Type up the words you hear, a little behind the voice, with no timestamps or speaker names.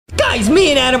Guys, me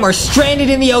and Adam are stranded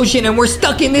in the ocean and we're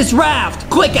stuck in this raft.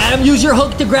 Quick, Adam, use your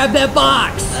hook to grab that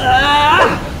box.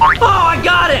 Oh, I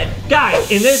got it. Guys,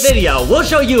 in this video, we'll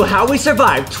show you how we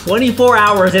survived 24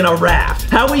 hours in a raft,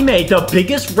 how we made the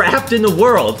biggest raft in the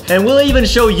world, and we'll even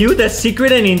show you the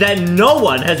secret ending that no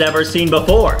one has ever seen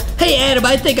before. Hey, Adam,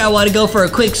 I think I want to go for a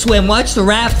quick swim. Watch the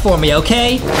raft for me,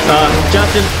 okay?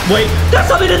 Justin, wait, there's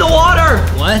something in the water.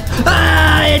 What?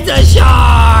 Ah, it's a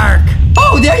shark.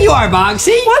 Oh, there you are,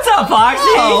 Boxy. What's up, Foxy?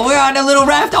 Oh, we're on a little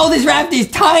raft. Oh, this raft is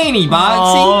tiny,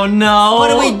 Boxy. Oh, no. What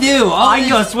do we do? Oh, I can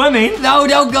go swimming. No,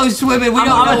 don't go swimming. I'm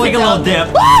gonna take a little dip.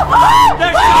 No!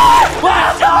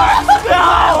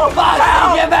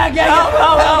 Boxy, get back.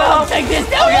 Help. Take this.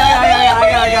 No,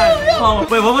 I got it. Oh,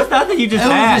 wait, what was that you just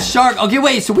had? It was a shark. Okay,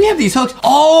 wait, so we have these hooks.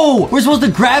 Oh, we're supposed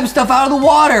to grab stuff out of the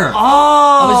water.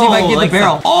 Oh. Let's see if I can get the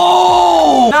barrel.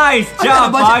 Oh. Nice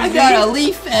job, Foxy. I got a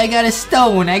leaf. I got a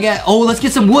stone. Oh, let's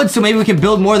get some wood so maybe we can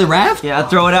build more of the raft. Yeah,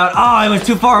 throw it out. Oh, it was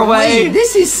too far away. Wait,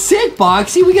 this is sick,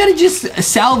 Boxy. We gotta just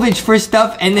salvage for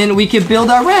stuff and then we can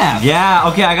build our raft. Yeah,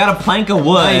 okay, I got a plank of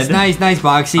wood. Nice,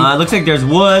 Boxy. It looks like there's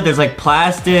wood, there's like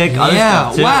plastic, other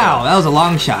stuff too. Wow, that was a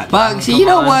long shot. Boxy, you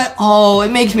know what? Oh,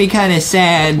 it makes me kind of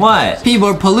sad. What? People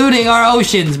are polluting our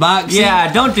oceans, Boxy.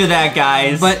 Yeah, don't do that,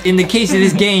 guys. But in the case of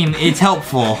this game, it's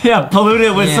helpful. Yeah, pollute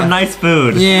it with some nice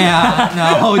food. Yeah,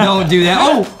 no, don't do that.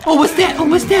 Oh, what's that? Oh,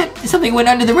 what's that? Something went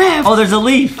under the raft. Oh, there's a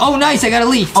leaf. Oh, nice, I got a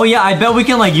leaf. Oh, yeah, I bet we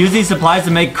can, like, use these supplies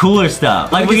to make cooler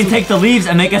stuff. Like, we can take the leaves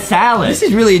and make a salad. This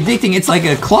is really addicting. It's like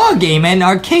a claw game and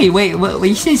arcade. Wait, what,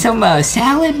 you say some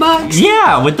salad, Box?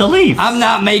 Yeah, with the leaf. I'm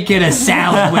not making a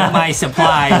salad with my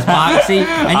supplies, Boxy.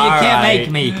 And you can't make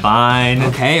me. Fine.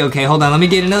 Okay, hold on. Let me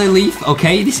get another leaf.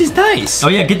 Okay, this is nice. Oh,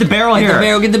 yeah, get the barrel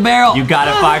here. Get the barrel. You got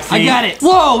it, Foxy. I got it.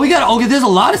 Whoa, we got it. Okay, there's a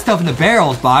lot of stuff in the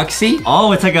barrels, Boxy.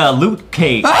 Oh, it's like a loot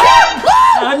cake.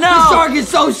 No. The shark is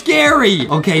so scary.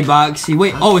 Okay, Boxy.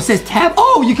 Wait. Oh, it says tab.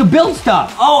 Oh, you can build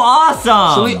stuff. Oh,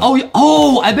 awesome.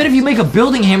 So I bet if you make a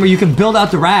building hammer, you can build out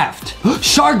the raft.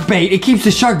 Shark bait. It keeps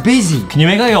the shark busy. Can you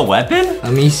make like a weapon?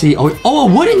 Let me see. Oh,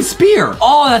 a wooden spear.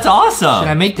 Oh, that's awesome. Should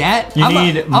I make that? You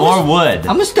need more wood.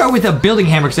 I'm gonna start with a building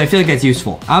hammer because I feel like that's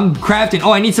useful. I'm crafting.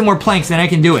 Oh, I need some more planks, then I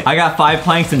can do it. I got 5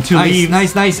 planks and 2 leaves.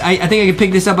 Nice. I think I can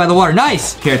pick this up by the water.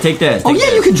 Nice. Here, take this. Oh,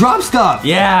 yeah, you can drop stuff.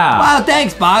 Yeah. Wow,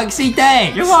 thanks, Boxy.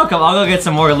 Thanks. You're welcome. I'll go get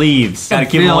some more leaves. Gotta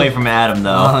keep them away from Adam,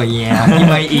 though. Oh, yeah. He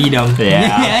might eat them.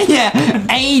 Yeah.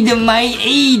 Adam might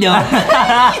eat them.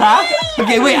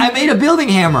 Okay, wait. I made a building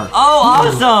hammer. Oh,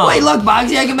 awesome. Wait, look,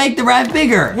 Boxy. I can make the raft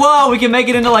bigger. Whoa, we can make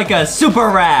it into like a super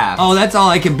raft. Oh, that's all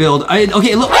I can build.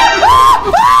 Okay, look.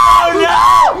 Oh,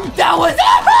 no. That was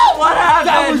epic. What happened?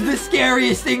 That was the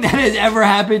scariest thing that has ever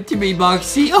happened to me,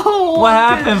 Boxy. Oh, what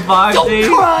happened, Foxy?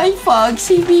 Don't cry,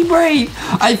 Foxy. Be brave.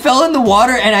 I fell in the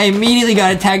water and I immediately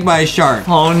got attacked by a shark.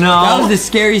 Oh, no. That was the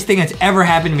scariest thing that's ever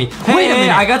happened to me. Wait a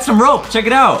minute. I got some rope. Check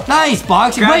it out. Nice,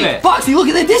 Boxy. Grab it. Boxy, look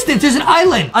at the distance. There's an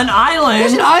island. An island?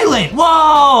 There's an island.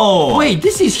 Whoa. Wait,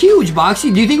 this is huge,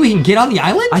 Boxy. Do you think we can get on the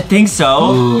island? I think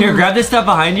so. Ooh. Here, grab this stuff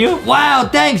behind you. Wow,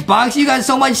 thanks, Boxy. You got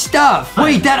so much stuff.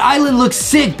 Wait, that island looks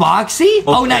sick, Boxy.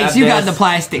 Oh, nice. You got the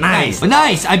plastic. Nice.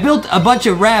 Nice. I built a bunch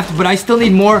of raft, but I still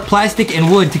need more plastic and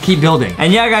wood to keep building.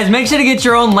 And yeah, guys, make sure to get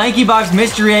your own LankyBox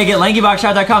mystery egg at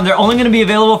LankyBoxShop.com. They're only going to be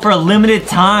available for a limited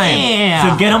time. Yeah.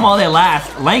 So get them while they last.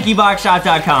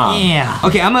 LankyBoxShop.com. Yeah.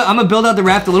 Okay, I'm gonna build out the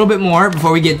raft a little bit more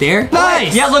before we get there.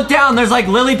 Nice. Yeah, look down. There's like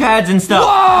lily pads and stuff. Whoa.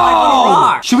 Like little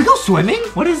rocks. Should we go swimming?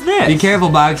 What is this? Be careful,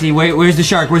 Boxy. Wait, where's the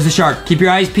shark? Where's the shark? Keep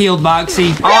your eyes peeled,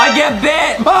 Boxy. Oh, I get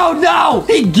bit. Oh, no.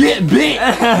 He get bit.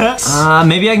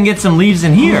 Maybe I can get some leaves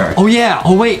in here. Oh, yeah.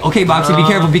 Oh, wait. Okay, Boxy, be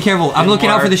careful. Be careful. I'm looking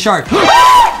out for the shark.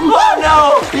 Oh,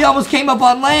 no. He almost came up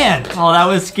on land. Oh, that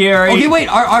was scary. Okay, wait.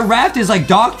 Our raft is like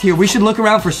docked here. We should look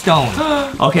around for stone.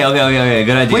 Okay.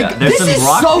 Good idea. Wait, There's some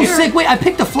rocks so here? sick. Wait, I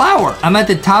picked a flower. I'm at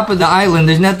the top of the island.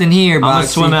 There's nothing here, Boxy. I'm gonna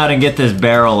swim out and get this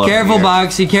barrel Careful, here.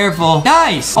 Boxy, careful.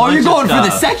 Nice. Oh, you're going for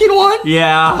the second one?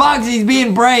 Yeah. Boxy's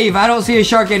being brave. I don't see a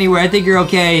shark anywhere. I think you're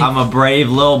okay. I'm a brave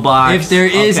little box. If there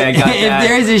is, okay, I got if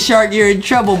there is a shark, you're in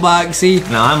trouble, Boxy.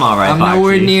 No, I'm all right, I'm Boxy.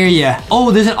 nowhere near you.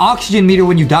 Oh, there's an oxygen meter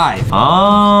when you dive.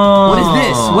 Oh. What is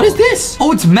this? What is this?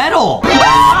 Oh, it's metal.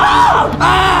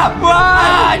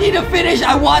 I need to finish.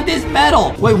 I want this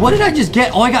metal. Wait, what did I just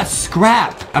get? Oh, I got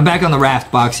scrap. I'm back on the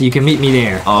raft, Boxy. You can meet me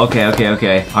there. Oh, okay. All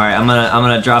right, I'm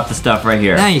gonna drop the stuff right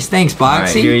here. Nice, thanks, Boxy. All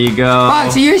right, here you go.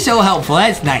 Boxy, you're so helpful.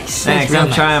 That's nice. Thanks.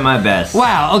 I'm trying my best.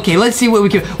 Wow. Okay, let's see what we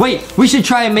can. Wait, we should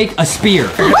try and make a spear.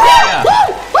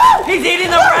 He's eating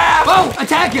the raft. Oh,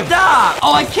 attack him. Stop.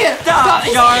 Oh, I can't. Stop,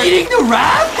 Is shark. he eating the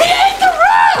raft? He ate the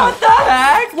raft. What the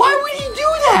heck? Why would he do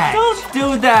that? Don't do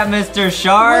do that, Mr.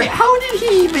 Shark. Wait, how did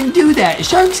he even do that?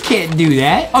 Sharks can't do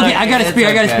that. Okay, I got a spear.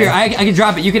 I got a spear. I can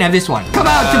drop it. You can have this one. Come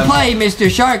out to play, Mr.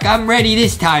 Shark. I'm ready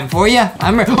this time for you.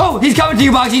 I'm ready. Oh, he's coming to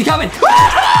you, Box. He's coming.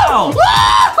 Ow!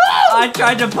 I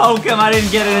tried to poke him. I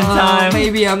didn't get it in time.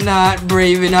 Maybe I'm not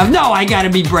brave enough. No, I gotta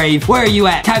be brave. Where are you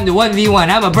at? Time to 1v1.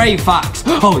 I'm a brave fox.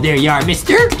 Oh, there you are,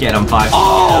 mister. Get him, Fox.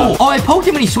 Oh, I poked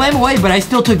him and he swam away, but I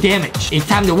still took damage. It's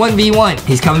time to 1v1.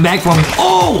 He's coming back for me.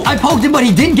 Oh, I poked him, but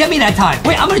he didn't get me that time.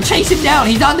 Wait, I'm gonna chase him down.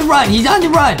 He's on the run. He's on the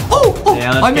run. Oh,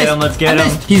 yeah, let's get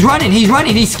him. He's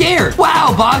running. He's scared.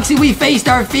 Wow, Boxy, we faced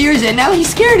our fears and now he's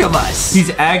scared of us.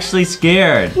 He's actually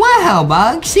scared. Wow,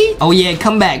 Boxy. Oh, yeah,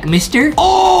 come back, mister.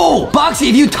 Oh, Boxy,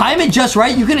 if you time it just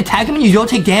right, you can attack him and you don't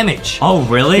take damage. Oh,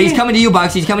 really? He's coming to you,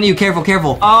 Boxy. He's coming to you. Careful,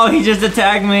 careful. Oh, he just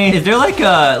attacked me. Is there like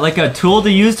a tool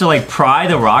to use to like pry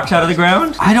the rocks out of the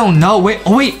ground? I don't know.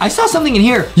 Wait, I saw something in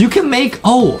here. You can make,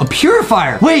 a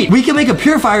purifier. Wait, we can make a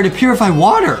purifier to purify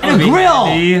water. And a grill.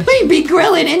 We'd be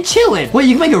grilling and chilling. Wait,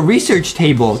 you can make a research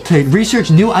table to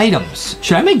research new items.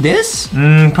 Should I make this?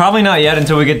 Probably not yet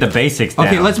until we get the basics down.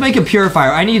 Okay, let's make a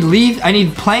purifier. I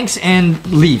need planks and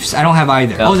leaves. I don't have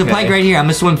either. Okay. Oh, there's a plank right here. I'm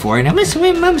gonna swim for it. I'm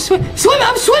swimming to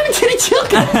the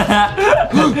children.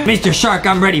 Mr. Shark,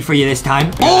 I'm ready for you this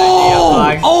time.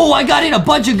 Oh, I got in a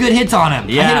bunch of good hits on him.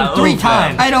 Yeah, I hit him 3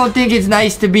 times. I don't think it's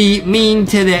nice to be mean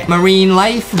to the marine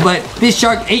life, but this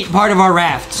shark ate part of our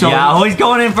raft. So yeah, he's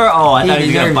going in for, I thought he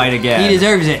was gonna fight again. He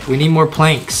deserves it. We need more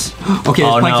planks. Okay,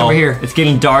 there's planks over here. It's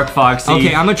getting dark, Foxy.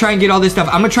 Okay, I'm gonna try and get all this stuff.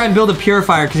 I'm gonna try and build a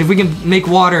purifier, because if we can make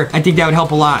water, I think that would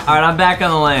help a lot. All right, I'm back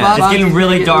on the land. It's getting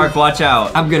really dark. Watch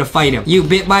out. I'm gonna fight him. You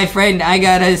bit my friend. I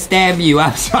gotta stab you.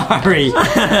 I'm sorry.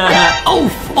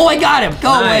 Oof. Oh, I got him.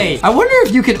 Go away. I wonder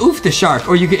if you can oof the shark,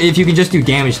 or if you can just do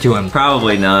damage to him.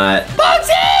 Probably not.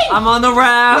 Boxy! I'm on the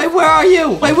raft. Wait, where are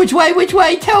you? Wait, which way?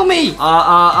 Tell me. Boxy!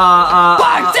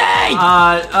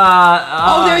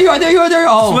 Oh, there you are.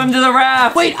 Oh. Swim to the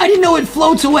raft. Wait, I didn't know it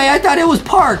floats away. I thought it was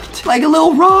parked. Like a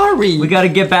little Rari. We gotta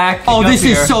get back. Oh, this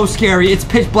is so scary. It's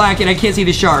pitch black and I can't see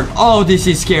the shark. Oh, this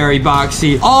is scary,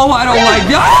 Boxy. Oh, I don't like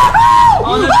that.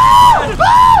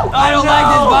 I don't like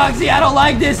this, Boxy. I don't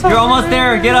like this. You're almost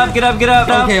there. Get up.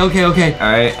 Okay.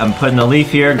 All right, I'm putting the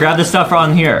leaf here. Grab the stuff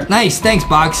on here. Nice, thanks,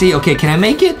 Boxy. Okay, can I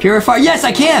make it? Purifier? Yes,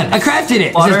 I can. I crafted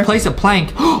it. Water? It says place a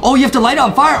plank. Oh, you have to light it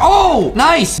on fire. Oh,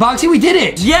 nice. Boxy, we did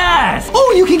it. Yes.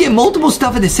 Oh, you can get multiple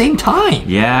stuff at the same time.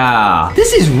 Yeah.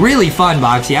 This is really fun,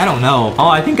 Boxy. I don't know. Oh,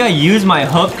 I think I used my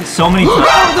hook so many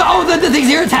times. The thing's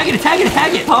here. Attack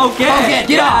it. Okay.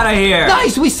 Get out of here.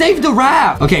 Nice, we saved the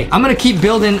raft. Okay, I'm gonna keep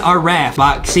building our raft,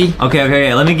 Boxy.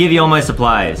 Okay. Let me give you all my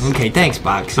supplies. Okay, thanks,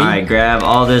 Boxy. All right, grab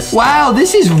all this. Wow,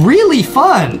 this is really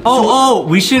fun.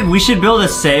 We should build a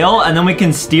sail and then we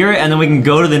can steer it and then we can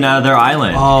go to another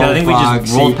island. Oh, I think we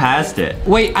just rolled past it.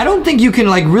 Wait, I don't think you can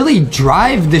like really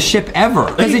drive the ship ever,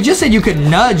 because it just said you could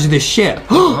nudge the ship.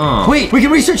 Wait, we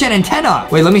can research an antenna.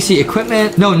 Wait, let me see.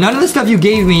 Equipment. No, none of the stuff you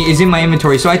gave me is in my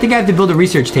inventory, so I think I have to build a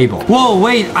research table. Whoa,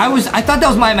 wait, I thought that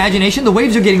was my imagination. The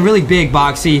waves are getting really big,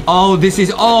 Boxy.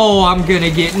 I'm gonna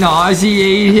get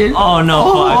nauseated. Oh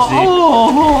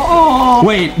no, Foxy.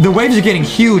 Wait, the waves are getting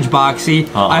huge, Boxy.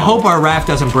 I hope our raft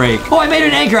doesn't break. Oh, I made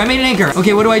an anchor.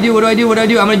 Okay, what do I do?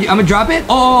 I'm gonna drop it.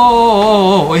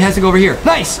 Oh, it has to go over here.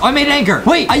 Nice. Oh, I made an anchor.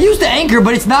 Wait, I used the anchor,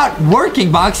 but it's not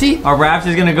working, Boxy. Our raft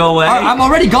is gonna go away. I'm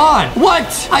already gone.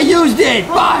 What? I used it.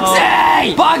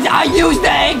 Boxy! Boxy, I used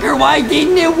the anchor. Why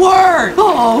didn't it work?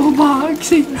 Oh,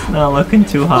 Boxy. It's not looking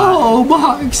too hot. Oh,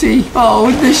 Boxy.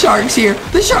 Oh, the shark's here.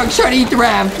 The shark's trying to eat the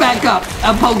raft. Back up.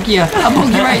 I'll poke you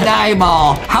right in the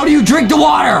eyeball. How do you drink the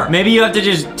water? Maybe you have to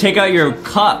just take out your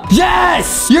cup.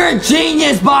 Yes! You're a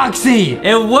genius, Boxy.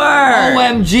 It worked.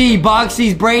 OMG,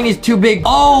 Boxy's brain is too big.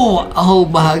 Oh,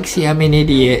 Boxy, I'm an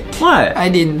idiot. What? I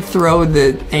didn't throw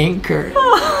the anchor.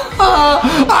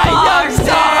 I'm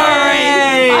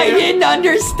sorry. I didn't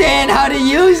understand how to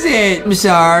use it. I'm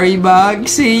sorry,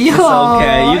 Boxy. It's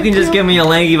okay. You can just give me a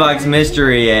LankyBox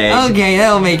mystery egg. Okay,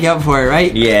 that'll make up for it,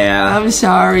 right? Yeah. I'm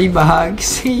sorry,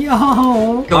 Boxy.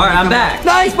 All right, I'm back.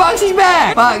 Nice, Boxy's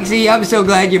back. Boxy, I'm so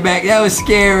glad you're back. That was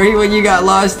scary when you got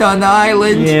lost on the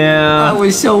island. Yeah. I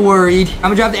was so worried. I'm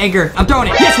gonna drop the anchor. I'm throwing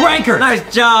it. Yes, we're anchored. Nice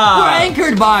job. We're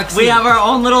anchored, Boxy. We have our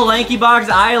own little LankyBox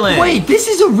island. Wait, this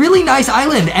is a really nice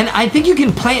island, and I think you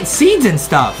can plant seeds and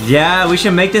stuff. Yeah, we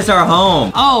should make this our home.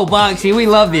 home. Oh, Boxy, we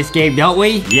love this game, don't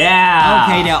we? Yeah.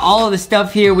 Okay, now all of the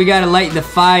stuff here, we gotta light the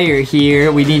fire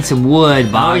here. We need some wood,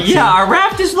 Boxy. Oh, yeah, our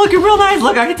raft is looking real nice.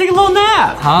 Look, I can take a little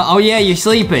nap. Huh? Oh, yeah, you're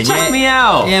sleeping. Check me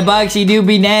out. Yeah, Boxy, do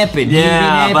be napping.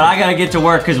 Yeah, but I gotta get to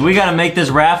work because we gotta make this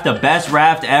raft the best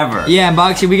raft ever. Yeah, and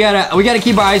Boxy, we gotta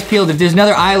keep our eyes peeled. If there's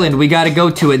another island, we gotta go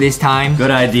to it this time.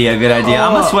 Good idea, good idea.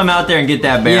 I'm gonna swim out there and get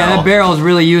that barrel. Yeah, that barrel is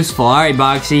really useful. All right,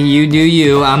 Boxy, you do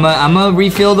you. I'm gonna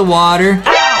refill the water.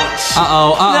 Ouch!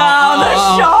 Uh-oh, No,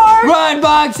 the shark! Run,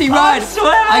 Boxy, run! I'm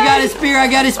swimming! I got a spear, I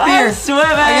got a spear. I'm swimming!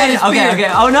 I got a spear.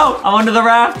 Okay. Oh no, I'm under the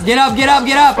raft. Get up, get up,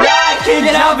 get up! I keep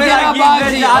Get up, jumping, get I up, keep Boxy!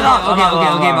 getting- I'm up,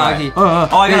 Okay, right. Boxy.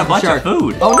 Oh, I got a There's the bunch shark. of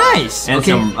food. Oh, nice. And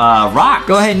Okay. some rocks.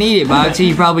 Go ahead and eat it, Boxy.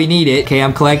 You probably need it. Okay,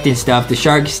 I'm collecting stuff. The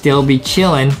shark still be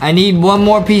chilling. I need one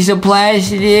more piece of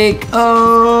plastic.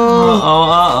 Oh.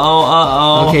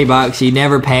 Uh-oh. Okay, Boxy,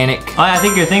 never panic. Oh, I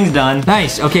think your thing's done.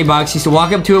 Nice. Okay, Boxy, so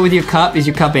walk up to it with your cup. Is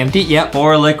your cup empty? Yep.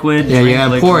 Pour liquid. Yeah, drink yeah,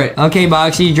 liquid. pour it. Okay,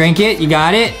 Boxy, drink it. You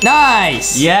got it?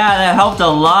 Nice. Yeah, that helped a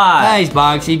lot. Nice,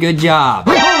 Boxy. Good job.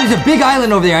 Oh, there's a big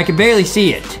island over there. I can barely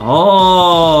see it.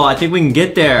 Oh, I think we can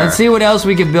get there. Let's see what else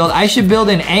we can build. I should build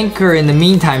an anchor in the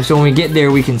meantime, so when we get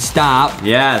there, we can stop.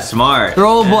 Yeah, smart.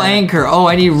 Throwable anchor. Oh,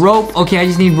 I need rope. Okay, I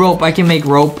just need rope. I can make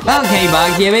rope. Okay,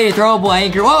 Boxy, I made a throwable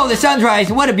anchor. Whoa, the sun's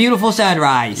rising. What a beautiful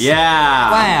sunrise.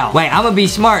 Yeah. Wow. Wait, I'm gonna be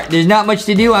smart. There's not much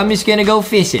to do. I'm just gonna go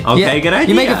fishing. Okay, good idea.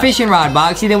 You make a fishing rod,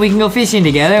 Boxy, then we can go fishing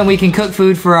together and we can cook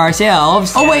food for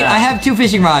ourselves. Oh, wait, I have 2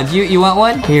 fishing rods. You want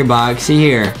one? Here, Boxy,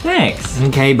 here. Thanks.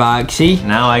 Okay, Boxy.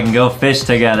 Now I can go fish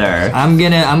together. I'm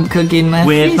cooking my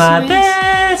With fish my wings.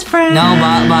 best friend. No,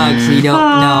 Boxy,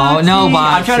 don't. No, Boxy.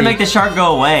 I'm trying to make the shark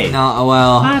go away. No,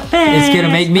 well, it's gonna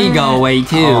make me go away,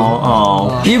 too.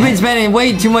 Oh. You've been spending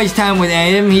way too much time with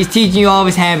Adam. He's teaching you all of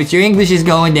his habits. Your English is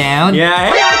going down. Yeah,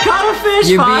 hey, I caught a fish,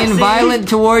 You're Foxy. being violent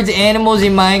towards animals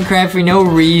in Minecraft for no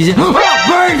reason. Oh,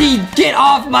 birdie, get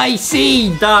off my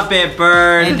seed! Stop it,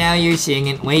 bird. And now you're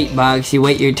singing. Wait, Boxy,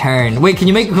 wait your turn. Wait, can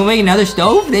we make another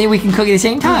stove? Then we can cook at the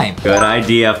same time. Good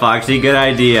idea, Foxy. Good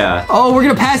idea. Oh, we're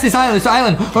gonna pass this island. This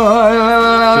island.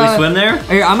 Should we swim there?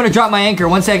 Here, I'm gonna drop my anchor.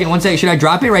 One second. Should I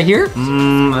drop it right here?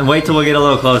 Wait till we get a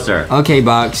little closer. Okay,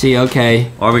 Boxy.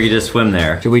 Okay. Or we could just swim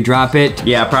there. Should we drop it?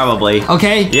 Yeah, probably.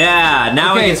 Okay. Yeah,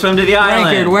 now we Okay. can swim to the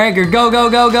island. We're anchored. Go, go,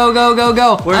 go, go, go, go,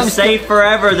 go. We're safe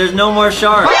forever. There's no more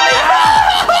sharks.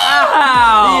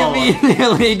 Ow! He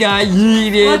immediately got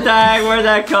yeeted. What the heck? Where'd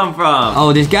that come from?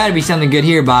 Oh, there's got to be something good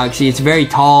here, Boxy. It's a very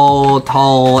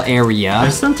tall area.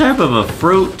 There's some type of a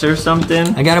fruit or something.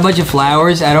 I got a bunch of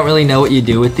flowers. I don't really know what you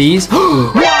do with these.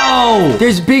 Whoa!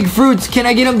 There's big fruits. Can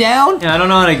I get them down? Yeah, I don't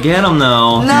know how to get them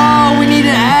though. No, we need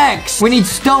an axe. We need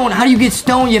stone. How do you get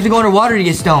stone? You have to go underwater to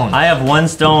get stone. I have 1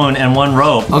 stone and 1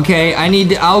 rope. Okay,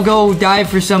 I'll go dive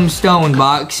for some stone,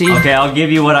 Boxy. Okay, I'll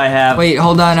give you what I have. Wait,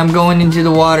 hold on. I'm going into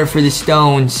the water for the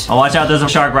stones. Oh, watch out. There's a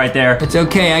shark right there. It's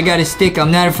okay. I got a stick.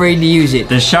 I'm not afraid to use it.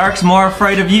 The shark's more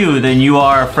afraid of you than you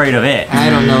are afraid of it. I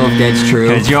don't know if that's true.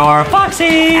 Because you're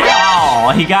Foxy.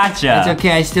 Oh, he gotcha. It's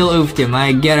okay. I still oofed him.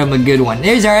 I get him a good one.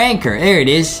 There's our anchor. There it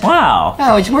is. Wow.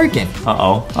 Oh, it's working.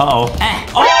 Uh-oh. Uh-oh. Ah.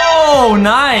 Oh,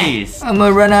 nice. I'm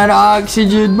gonna run out of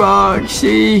oxygen,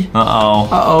 Boxy. Uh-oh.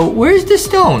 Uh-oh. Where's the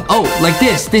stone? Oh, like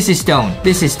this. This is stone.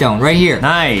 This is stone. Right here.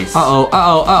 Nice. Uh-oh.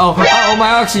 Uh-oh. Uh-oh. Uh-oh. My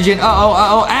oxygen. Uh-oh.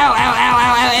 Uh-oh. Ow. Ow. Ow.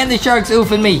 Ow. Ow. And the shark's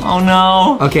oofing me. Oh,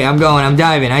 no. Okay, I'm going. I'm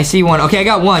diving. I see one. Okay, I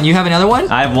got one. You have another one?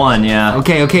 I have 1, yeah.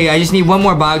 Okay. Okay. I just need one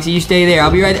more, Boxy. You stay there.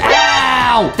 I'll be right there.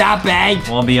 Ow! Stop it.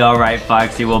 We'll be all right,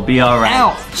 Foxy. We'll be all right.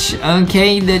 Ouch.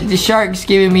 Okay, the shark's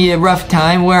giving me a rough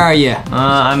time. Where are you?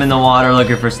 I'm in the water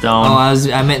looking for stone. Oh,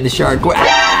 I meant the shark.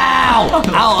 Ow!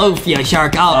 I'll oof you,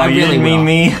 shark. I you really didn't mean will.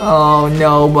 me. Oh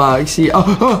no, Boxy.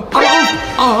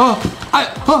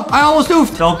 I almost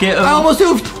oofed. Don't get I almost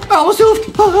oofed.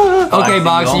 Okay, you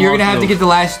Boxy, you're gonna have to almost get the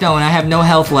last stone. I have no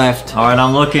health left. All right,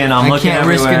 I'm looking. I'm I looking can't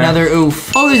everywhere. risk another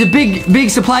oof. Oh, there's a big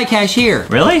supply cache here.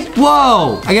 Really?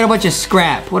 Whoa! I got a bunch of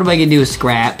scrap. What am I gonna do with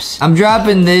scraps? I'm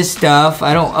dropping this stuff.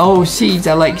 Oh, seeds.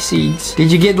 I like seeds.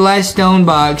 Did you get the last stone,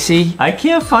 Boxy? I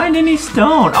can't find any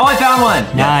stone. Oh, I found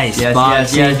one. Nice, Yes,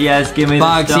 Boxy. yes. Give me the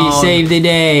Boxy, stone. save the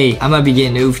day. I might be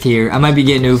getting oofed here.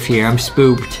 I'm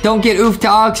spooked. Don't get oofed to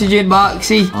oxygen,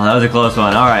 Boxy. Oh, that was a close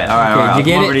one. All right. Okay, I'll did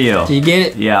you come get over it? to you. Did you get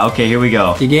it? Yeah, okay, here we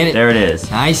go. Did you get it? There it is.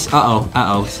 Nice. Uh-oh.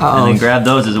 And then grab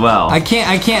those as well. I can't.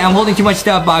 I'm holding too much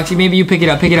stuff, Boxy. Maybe you pick it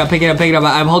up.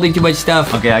 I'm holding too much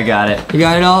stuff. Okay, I got it. You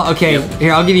got it all? Okay, Yep.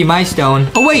 here, I'll give you my stone.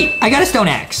 Oh, wait, I got a stone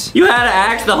axe. You had an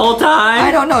axe the whole time?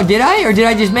 I don't know, did I? Or did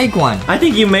I just make one? I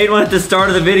think you made one at the start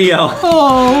of the video.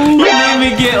 Oh. You made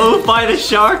me get oofed by the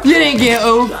shark. You didn't get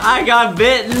oofed. I got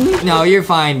bitten. No, you're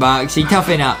fine, Boxy.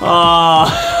 Toughen up. Oh.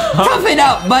 Toughen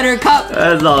up, Buttercup.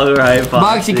 That's all right,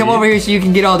 Boxy, come over here so you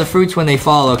can get all the fruits when they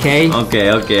fall, okay? Okay.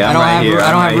 I don't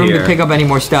have room to pick up any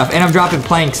more stuff, and I'm dropping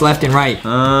planks left and right.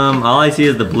 All I see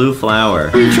is the blue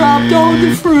flower. We dropped all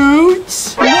the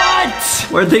fruits. What?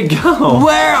 Where'd they go?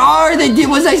 Where are they?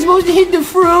 Was I supposed to hit the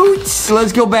fruits?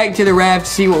 Let's go back to the raft,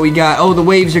 see what we got. Oh, the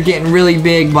waves are getting really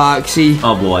big, Boxy.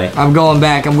 Oh boy. I'm going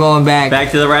back.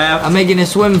 Back to the raft? I'm making a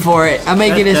swim for it. Oh,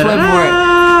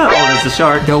 there's a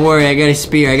shark. Don't worry, I got a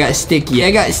spear. I got sticky.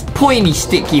 I got pointy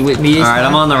sticky with me. Alright,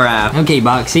 I'm on the raft. Okay,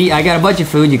 Boxy, I got a bunch of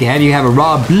food. You have a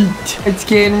raw beet. It's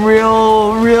getting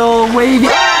real wavy.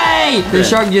 Hey! The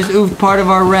shark just oofed part of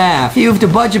our raft. He oofed a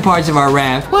bunch of parts of our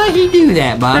raft. Why'd he do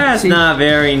that, Boxy? That's not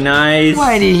very nice.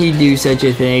 Why did he do such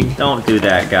a thing? Don't do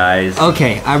that, guys.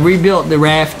 Okay, I rebuilt the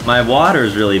raft. My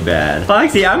water's really bad.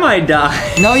 Foxy, I might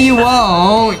die. No, you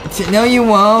won't. No, you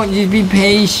won't. Just be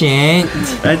patient.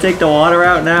 Can I take the water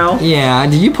out now? Yeah.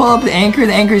 Did you pull up the anchor?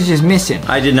 The anchor's just missing.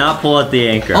 I did not pull out the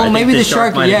anchor. Oh, maybe the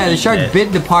shark. Yeah, the shark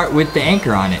bit the part with the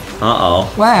anchor on it.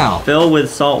 Uh-oh. Wow. Fill with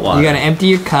salt water. You gotta empty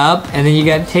your cup, and then you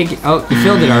gotta take it. Oh, you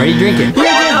filled it already. Drink it. You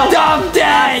just dumped it!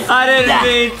 I didn't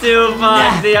mean to,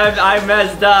 Foxy. I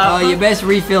messed up. Oh, you best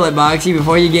refill it, Boxy,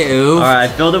 before you get oof. Alright,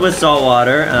 I filled it with salt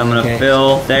water, and I'm gonna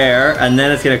fill there, and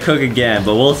then it's gonna cook again.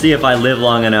 But we'll see if I live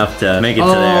long enough to make it to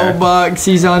there. Oh,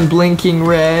 Boxy's on blinking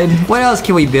red. What else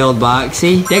can we build,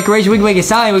 Boxy? Decoration. We can make a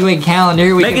sign. We can make a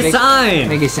calendar. Make a sign.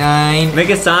 Make a sign. Make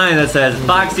a sign that says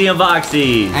Foxy and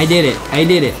Foxy. I did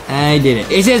it.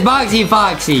 It says Boxy and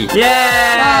Foxy. Yay!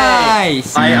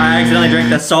 Nice. I accidentally drank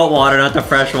the salt water, not the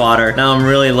fresh water. Now I'm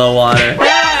really low water.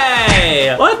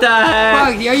 Hey! What the heck?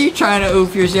 Foxy, are you trying to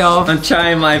oof yourself? I'm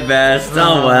trying my best.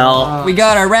 Oh well. We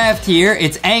got our raft here.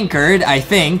 It's anchored, I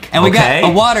think. And we got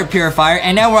a water purifier.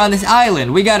 And now we're on this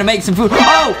island. We gotta make some food.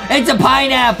 Oh, it's a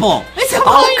pineapple. It's a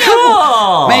pineapple.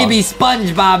 Oh, cool. Maybe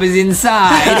SpongeBob is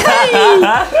inside.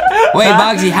 Wait,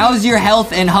 Boxy, how's your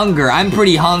health and hunger? I'm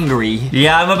pretty hungry.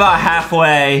 Yeah, I'm about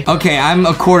halfway. Okay, I'm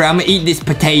a quarter. I'm gonna eat this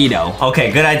potato.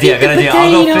 Okay, good idea.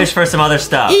 I'll go fish for some other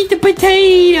stuff. Eat the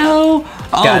potato.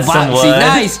 Oh, Got some Boxy, wood.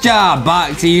 nice job,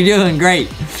 Boxy. You're doing great.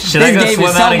 Should I go swim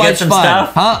out and get some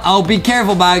stuff? Huh? Oh, be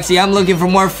careful, Boxy. I'm looking for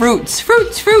more fruits.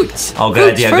 Fruits. Oh,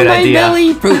 good idea, good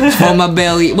idea. Fruits for my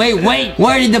belly. Wait.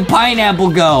 Where did the pineapple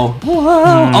go?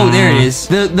 Whoa. Oh, there it is.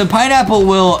 The pineapple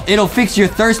it'll fix your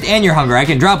thirst and your hunger. I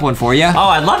can drop one for you. Oh,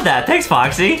 I love that. Thanks,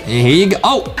 Foxy. Here you go.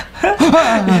 Oh.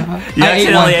 You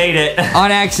accidentally ate it.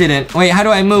 On accident. Wait, how do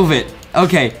I move it?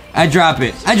 Okay, I dropped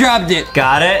it.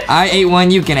 Got it? I ate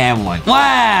one, you can have one.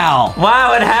 Wow!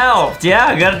 Wow, it helped.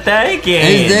 Yeah, good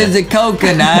thinking. There's a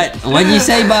coconut. What'd you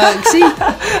say, Boxy?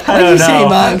 What'd you say,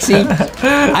 Boxy?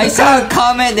 I saw a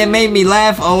comment that made me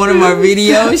laugh on one of our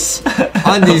videos.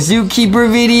 On the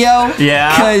zookeeper video.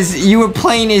 Yeah. Because you were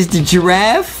playing as the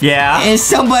giraffe. Yeah. And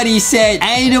somebody said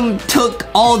Adam took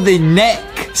all the neck.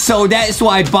 So that's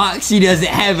why Boxy doesn't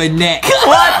have a neck.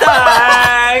 What the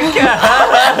heck?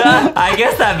 I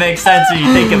guess that makes sense when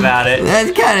you think about it.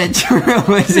 That's kind of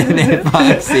true, isn't it,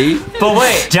 Foxy? But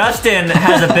wait, Justin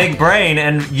has a big brain,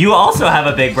 and you also have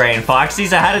a big brain, Foxy,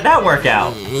 so how did that work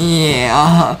out?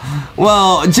 Yeah,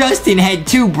 well, Justin had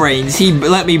two brains. He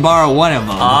let me borrow one of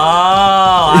them.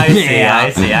 Oh, I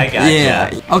see, I gotcha.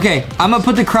 Yeah. Okay, I'm gonna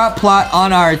put the crop plot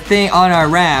on our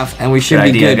raft, and we should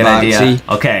be good, Foxy.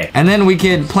 Okay. And then we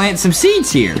can plant some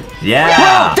seeds here. Yeah.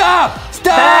 Whoa, stop!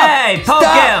 Hey, poke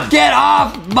him! Get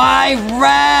off my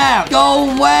raft!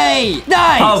 Go away!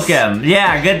 Nice! Poke him.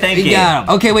 Yeah, good thinking. We got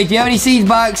him. Okay, wait, do you have any seeds,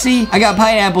 Boxy? I got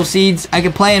pineapple seeds. I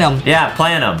can plant them. Yeah,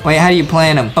 plant them. Wait, how do you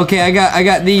plant them? Okay, I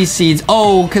got these seeds.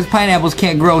 Oh, because pineapples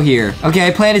can't grow here. Okay,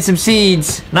 I planted some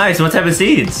seeds. Nice, what type of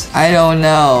seeds? I don't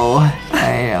know.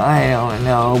 I don't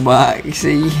know,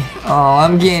 Boxy. Oh,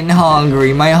 I'm getting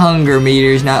hungry. My hunger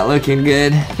meter's not looking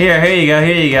good. Here you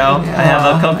go. I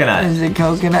have a coconut. There's a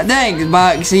coconut. Thanks,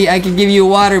 Boxy. I can give you a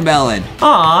watermelon.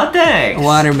 Aw, thanks.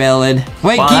 Watermelon.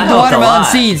 Wait, well, keep the watermelon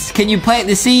seeds. Can you plant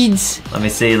the seeds? Let me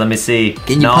see.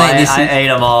 Can you plant the seeds? I ate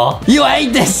them all. You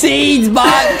ate the seeds,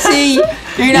 Boxy!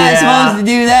 You're not supposed to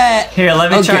do that. Here,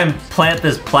 let me try and plant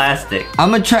this plastic.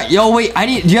 I'm gonna try. Yo, wait.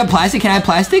 Do you have plastic? Can I have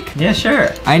plastic? Yeah,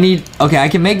 sure. Okay, I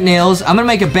can make nails. I'm gonna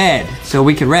make a bed so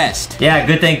we can rest. Yeah,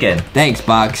 good thinking. Thanks,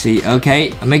 Boxy.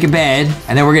 Okay, I'll make a bed,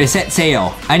 and then we're gonna set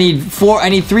sail. I need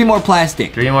 3 more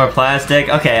plastic. 3 more plastic?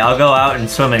 Okay, I'll go out and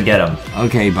swim and get them.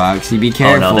 Okay, Boxy, be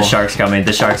careful. Oh no, the shark's coming.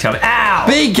 Ow!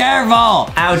 Be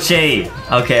careful! Ouchie!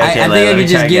 Okay, I think I can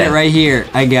just get it right here.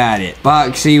 I got it.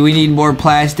 Boxy, we need more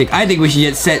plastic. I think we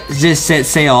should just set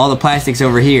sail. All the plastic's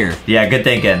over here. Yeah, good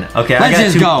thinking. Okay, Let's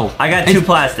just go. I got 2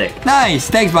 plastic. Nice.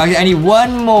 Thanks, Boxy. I need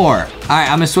one more. All right,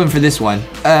 I'm gonna swim for this one.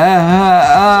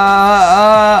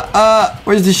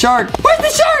 Where's the shark? Where's the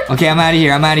shark? Okay, I'm out of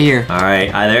here. I'm out of here. All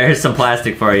right, there's some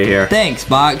plastic for you here. Thanks,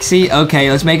 Boxy. Okay,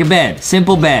 let's make a bed.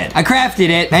 Simple bed. I crafted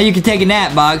it. Now you can take a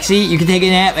nap, Boxy. You can take a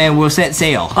nap and we'll set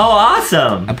sail. Oh,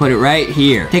 awesome. I put it right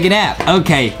here. Take a nap.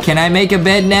 Okay, can I make a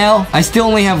bed now? I still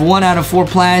only have 1 out of 4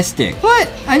 plastic. What?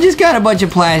 I just got a bunch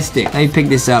of plastic. Let me pick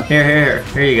this up. Here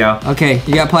you go. Okay,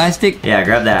 you got plastic? Yeah,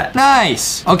 grab that.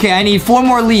 Nice. Okay, I need 4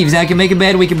 more leaves. I can make a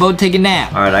bed. We can both take a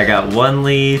nap. All right, I got 1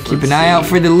 leaf. Keep an eye out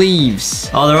for the leaves.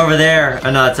 Oh, they're over there.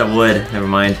 Oh, no, it's a wood. Never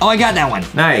mind. Oh, I got that one.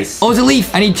 Nice. Oh, it's a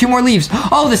leaf. I need 2 more leaves.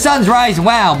 Oh, the sun's rising.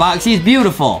 Wow, Boxy, it's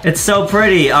beautiful. It's so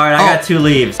pretty. All right, I got 2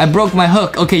 leaves. I broke my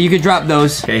hook. Okay, you could drop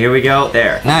those. Okay, here we go.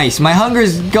 There. Nice. My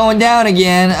hunger's going down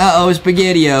again. Uh-oh,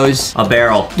 SpaghettiOs. A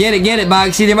barrel. Get it,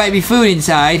 Boxy. There might be food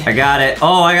inside. I got it.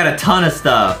 Oh, I got a ton of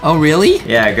stuff. Oh, really?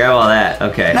 Yeah, grab all that.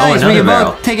 Okay. Nice, oh, we another can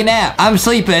barrel. both take a nap. I'm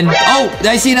sleeping. Oh,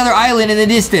 I see another island in the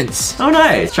distance. Oh,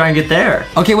 nice. Try and get there.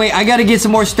 Okay, wait, I gotta get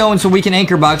some more stones so we can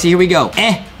anchor, Boxy. Here we go.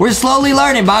 We're slowly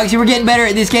learning, Boxy. We're getting better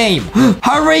at this game.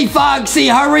 Hurry, Foxy,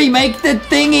 hurry. Make the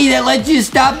thingy that lets you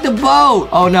stop the boat.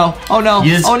 Oh, no. Oh, no.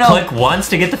 You just oh, no. click once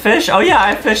to get the fish? Oh, yeah,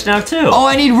 I have fish now, too. Oh,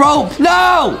 I need rope.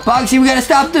 No! Boxy, we gotta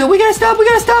stop. We gotta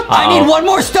stop. I need 1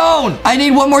 more stone. I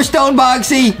need 1 more stone,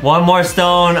 Boxy. 1 more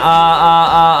stone.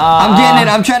 I'm getting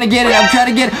it. I'm trying to get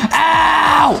it.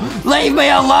 Ow! Leave me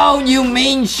alone, you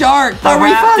mean shark. The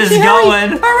raft is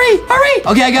going. Hurry.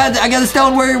 Okay, I got the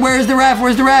stone. Where's the raft?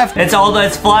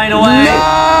 It's flying away.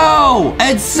 No!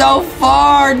 It's so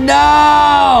far.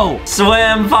 No!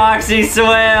 Swim, Foxy,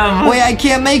 swim. Wait, I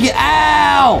can't make it.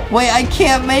 Ow! Wait, I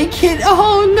can't make it.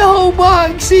 Oh, no,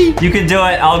 Boxy. You can do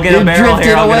it. I'll get a barrel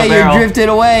here.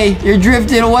 You're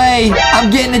drifting away. I'm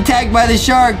getting attacked by the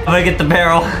shark. I'm gonna get the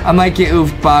barrel. I might get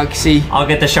oofed, Boxy. I'll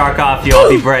get the shark off you. I'll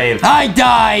be brave. I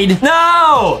died.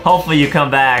 No! Hopefully you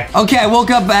come back. Okay, I woke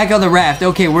up back on the raft.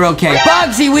 Okay, we're okay.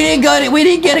 Boxy, we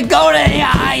didn't get to go to the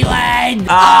island.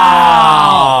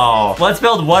 Oh! Let's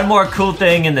build 1 more cool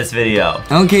thing in this video.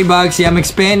 Okay, Boxy, I'm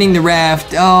expanding the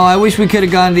raft. Oh, I wish we could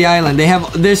have gone to the island.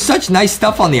 There's such nice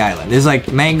stuff on the island. There's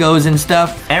like mangoes and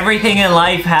stuff. Everything in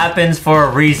life happens for a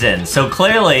reason. So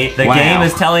clearly, the game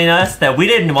is telling us that we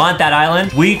didn't want that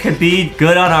island. We could be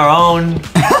good on our own.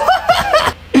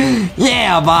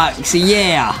 Yeah, Boxy,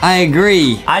 yeah. I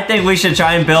agree. I think we should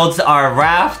try and build our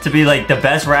raft to be like the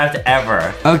best raft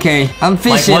ever. Okay, I'm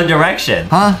fishing. Like One Direction.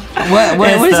 Huh? What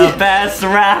is it's it? the best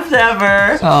raft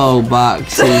ever. Oh,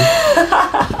 Boxy.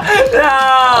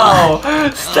 No!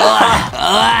 Stop!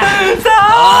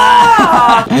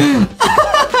 Stop!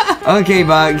 Okay,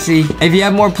 Boxy. If you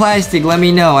have more plastic, let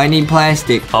me know. I need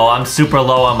plastic. Oh, I'm super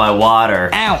low on my water.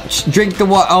 Ouch! Drink the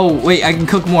water. Oh, wait, I can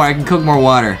cook more. I can cook more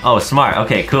water. Oh, smart.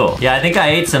 Okay, cool. Yeah, I think I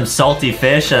ate some salty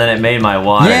fish and then it made my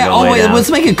water go way down.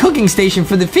 Let's make a cooking station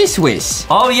for the fish wish.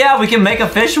 Oh, yeah, we can make a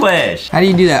fish wish. How do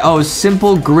you do that? Oh,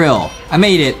 simple grill. I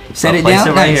made it. Set it down. Place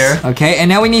it right here. Okay, and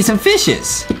now we need some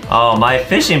fishes. Oh, my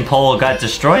fishing pole got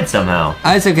destroyed somehow.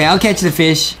 That's okay. I'll catch the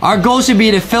fish. Our goal should be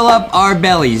to fill up our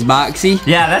bellies, Boxy.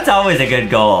 Yeah, that's always a good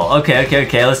goal.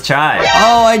 Okay, let's try.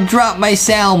 Oh, I dropped my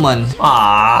salmon.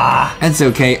 Ah. That's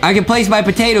okay. I can place my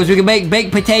potatoes. We can make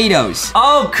baked potatoes.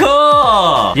 Oh,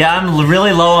 cool. Yeah, I'm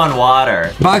really low on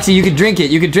water. Boxy, you can drink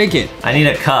it. I need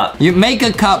a cup. You make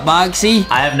a cup, Boxy.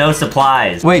 I have no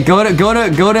supplies. Wait, go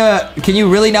to. Can you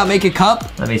really not make a cup?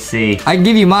 Let me see. I can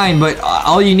give you mine, but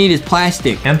all you need is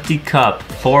plastic. Empty cup,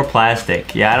 4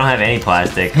 plastic. Yeah, I don't have any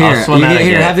plastic. Here, I'll swim out and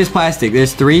get it. have this plastic.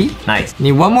 There's 3. Nice. You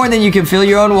need 1 more, then you can fill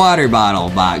your own water bottle,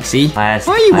 Boxy. Plastic.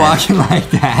 Why are you walking like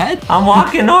that? I'm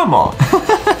walking normal.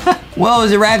 Whoa,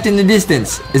 is a raft in the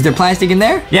distance. Is there plastic in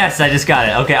there? Yes, I just got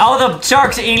it. Okay. Oh, the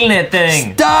shark's eating it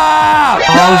thing. Stop!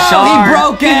 Oh, no, shark. He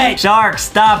broke it. Shark,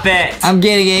 stop it. I'm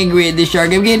getting angry at this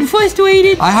shark. I'm getting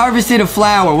frustrated. I harvested a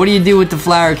flower. What do you do with the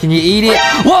flower? Can you eat it?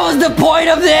 What was the point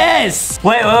of this?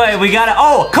 Wait. We got it.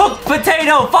 Oh, cooked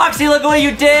potato. Foxy, look at what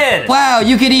you did. Wow,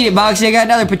 you can eat it, Boxy. I got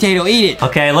another potato. Eat it.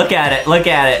 Okay, look at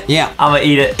it. Yeah. I'm gonna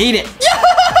eat it. Eat it.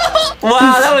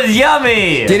 Wow, that was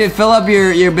yummy. Did it fill up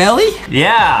your belly?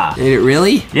 Yeah. Did it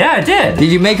really? Yeah, it did.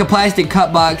 Did you make a plastic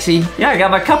cup, Boxy? Yeah, I got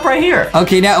my cup right here.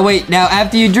 Okay, now wait. Now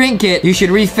after you drink it, you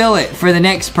should refill it for the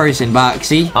next person,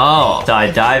 Boxy. Oh, so I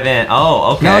dive in.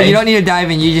 Oh, okay. No, you don't need to dive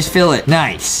in. You just fill it.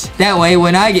 Nice. That way,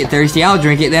 when I get thirsty, I'll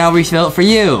drink it. Then I'll refill it for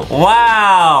you.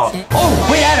 Wow. Oh,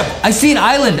 wait, Adam. I see an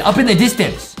island up in the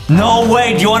distance. No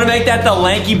way. Do you want to make that the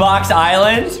LankyBox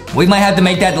Island? We might have to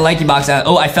make that the LankyBox Island.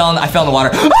 Oh, I fell in the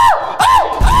water.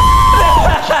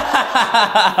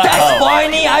 That's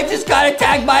funny. I just got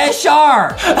attacked by a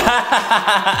shark.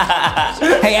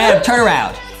 Hey, Adam, turn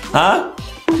around. Huh?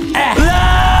 Ah. No!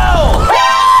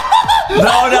 No,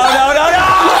 no, no, no, no!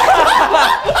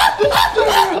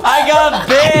 I got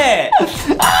bit!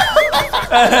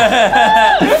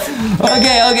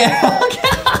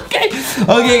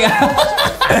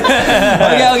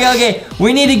 Okay.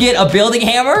 We need to get a building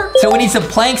hammer, so we need some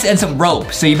planks and some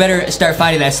rope. So you better start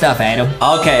finding that stuff, Adam.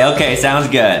 Okay, sounds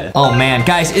good. Oh man,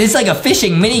 guys, it's like a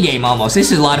fishing mini game almost.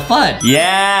 This is a lot of fun.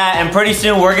 Yeah, and pretty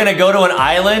soon we're gonna go to an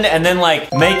island and then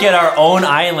like make it our own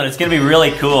island. It's gonna be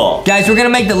really cool. Guys, we're gonna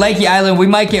make the Lanky Island. We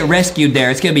might get rescued there.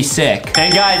 It's gonna be sick.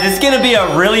 And guys, it's gonna be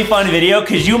a really fun video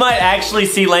because you might actually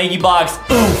see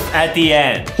LankyBox oof at the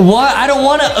end. What? I don't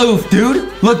wanna oof, dude.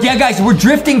 Look, yeah, guys, we're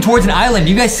drifting towards an island.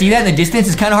 You guys see that in the distance?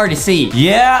 It's kind of hard to see.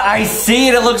 Yeah, I see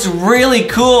it. It looks really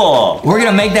cool. We're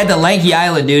gonna make that the Lanky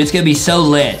Island, dude. It's gonna be so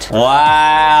lit.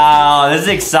 Wow, this is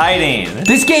exciting.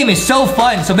 This game is so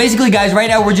fun. So basically, guys, right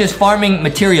now we're just farming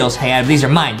materials. Hey, Adam, these are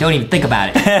mine. Don't even think about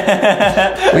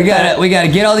it. we gotta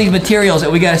get all these materials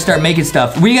and we gotta start making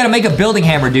stuff. We gotta make a building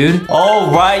hammer, dude.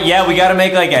 Oh, right. Yeah, we gotta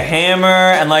make like a hammer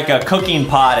and like a cooking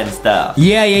pot and stuff.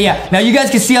 Yeah. Now you guys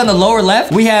can see on the lower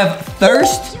left, we have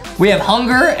thirst, we have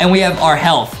hunger, and we have our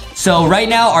health. So right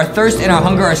now, our thirst and our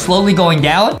hunger are slowly going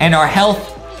down, and our health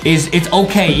it's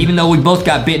okay, even though we both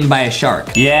got bitten by a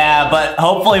shark. Yeah, but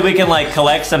hopefully we can like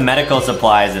collect some medical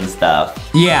supplies and stuff.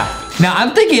 Yeah. Now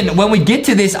I'm thinking when we get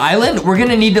to this island, we're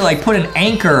gonna need to like put an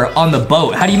anchor on the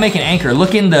boat. How do you make an anchor?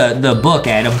 Look in the book,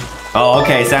 Adam. Oh,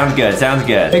 okay, sounds good, sounds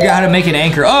good. Figure out how to make an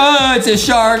anchor. Oh, it's a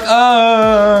shark.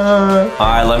 All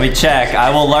right, let me check. I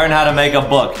will learn how to make a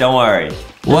book, don't worry.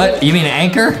 What? You mean an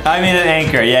anchor? I mean an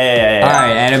anchor, yeah. All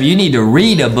right, Adam, you need to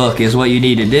read a book is what you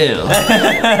need to do. All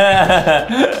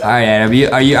right, Adam,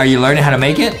 are you learning how to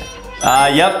make it?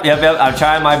 Yep, I'm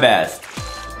trying my best.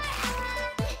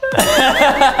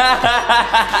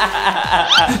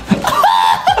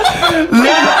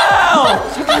 No!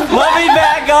 Let me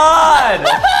back on!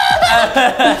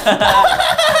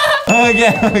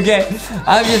 Okay.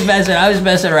 I'm just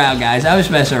messing around, guys. I was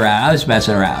messing around.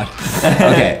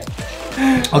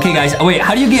 Okay, guys. Wait,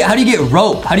 how do you get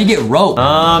rope? How do you get rope?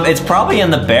 It's probably in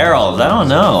the barrels. I don't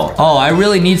know. Oh, I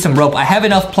really need some rope. I have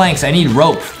enough planks. I need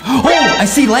rope. Oh, I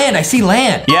see land.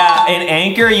 Yeah, in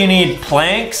anchor, you need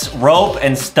planks, rope,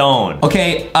 and stone.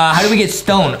 Okay, how do we get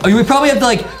stone? Oh, we probably have to,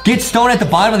 like, get stone at the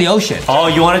bottom of the ocean. Oh,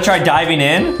 you want to try diving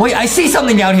in? Wait, I see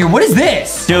something down here. What is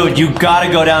this? Dude, you gotta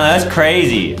go down there. That's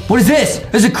crazy. What is this?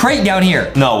 There's a crate down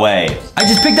here. No way. I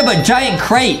just picked up a giant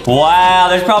crate. Wow,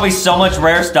 there's probably so much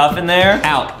rare stuff in there.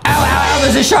 Ow,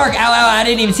 there's a shark. Ow, I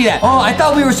didn't even see that. Oh, I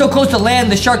thought we were so close to land,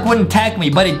 the shark wouldn't attack me,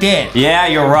 but it did. Yeah,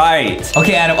 you're right.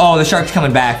 Okay, Adam. Oh, the shark's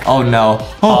coming back. Oh, no.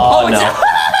 Oh no.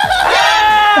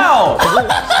 Ow!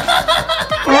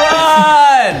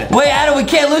 Run! Wait, Adam, we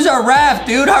can't lose our raft,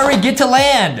 dude. Hurry, get to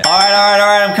land. All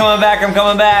right. I'm coming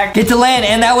back. Get to land,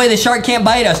 and that way the shark can't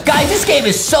bite us. Guys, this game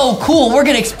is so cool. We're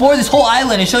gonna explore this whole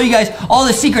island and show you guys all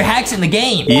the secret hacks in the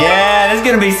game. Yeah, this is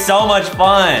gonna be so much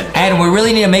fun. Adam, we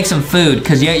really need to make some food,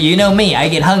 because you know me, I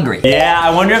get hungry. Yeah,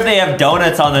 I wonder if they have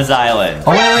donuts on this island.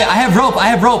 Oh, wait, I have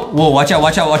rope. Whoa, watch out.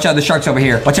 The shark's over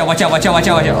here. Watch out.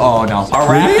 Oh, no. Our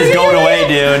raft is going away,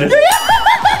 dude.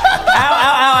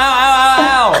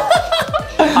 Ow.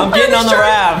 I'm getting on the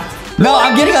raft. No,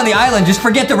 I'm getting on the island. Just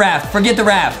forget the raft. Okay.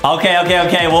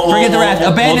 We'll forget the raft.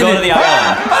 Abandon we'll go to the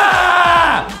island.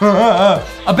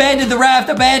 Abandon the raft.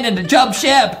 Jump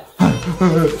ship.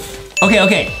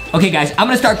 Okay, guys. I'm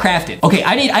gonna start crafting. Okay,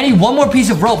 I need one more piece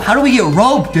of rope. How do we get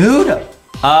rope, dude?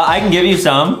 I can give you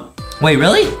some. Wait,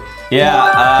 really?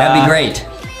 Yeah. That'd be great.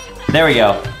 There we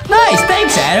go. Nice,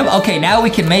 thanks, Adam. Okay, now we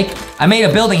can I made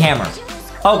a building hammer.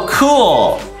 Oh,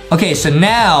 cool. Okay, so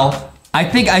now I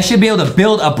think I should be able to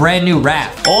build a brand new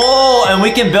raft. Oh, and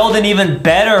we can build an even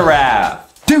better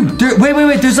raft. Dude,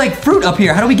 wait. There's like fruit up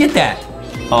here. How do we get that?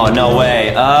 Oh, no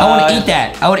way. I want to eat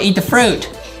that. I want to eat the fruit.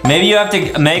 Maybe you have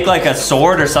to make like a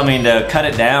sword or something to cut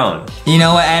it down. You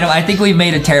know what, Adam? I think we've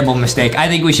made a terrible mistake. I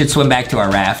think we should swim back to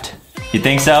our raft. You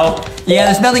think so? Yeah,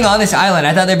 there's nothing on this island.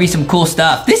 I thought there'd be some cool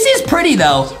stuff. This is pretty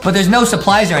though, but there's no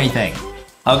supplies or anything.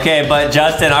 Okay, but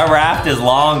Justin, our raft is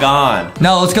long gone.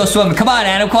 No, let's go swimming. Come on,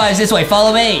 Adam, it's this way.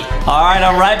 Follow me. All right,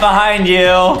 I'm right behind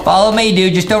you. Follow me,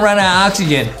 dude. Just don't run out of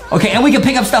oxygen. Okay, and we can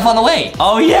pick up stuff on the way.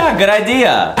 Oh, yeah, good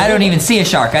idea. I don't even see a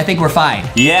shark. I think we're fine.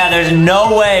 Yeah, there's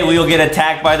no way we will get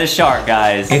attacked by the shark,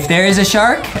 guys. If there is a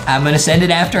shark, I'm gonna send it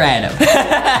after Adam. Use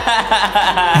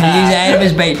Adam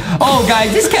as bait. Oh,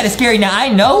 guys, this is kind of scary. Now, I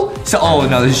know. Oh,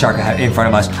 no, there's a shark in front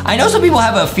of us. I know some people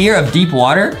have a fear of deep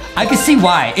water. I can see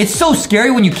why. It's so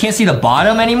scary when when you can't see the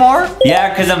bottom anymore? Yeah,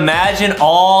 because imagine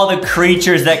all the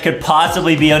creatures that could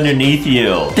possibly be underneath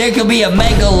you. There could be a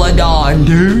megalodon,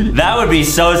 dude. That would be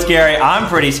so scary. I'm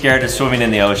pretty scared of swimming in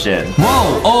the ocean.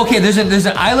 Whoa. Oh, okay, there's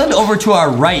an island over to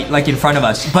our right, like in front of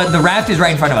us. But the raft is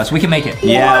right in front of us. We can make it.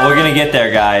 Yeah, we're gonna get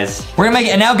there, guys. We're gonna make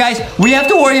it. And now, guys, we have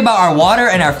to worry about our water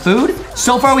and our food.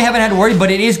 So far, we haven't had to worry, but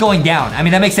it is going down. I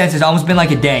mean, that makes sense. It's almost been like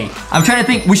a day. I'm trying to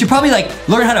think. We should probably, like,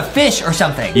 learn how to fish or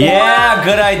something. Yeah,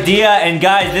 good idea. And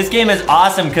guys, this game is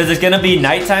awesome because it's gonna be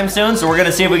nighttime soon, so we're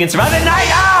gonna see if we can survive the night.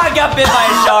 Ah, I got bit by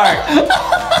a shark.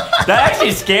 That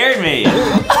actually scared me.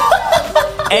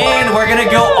 And we're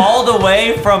gonna go all the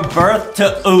way from birth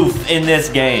to oof in this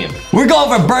game. We're going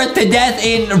from birth to death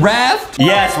in Raft?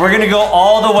 Yes, we're gonna go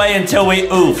all the way until we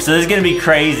oof, so this is gonna be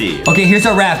crazy. Okay, here's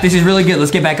our raft. This is really good.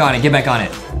 Let's get back on it. Get back on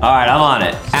it. All right, I'm on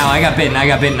it. Ow, I got bitten.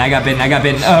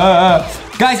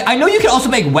 Guys, I know you can also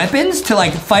make weapons to,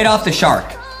 like, fight off the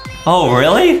shark. Oh,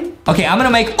 really? Okay, I'm gonna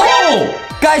make... Oh!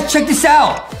 Guys, check this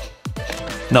out.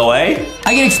 No way?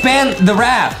 I can expand the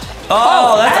raft.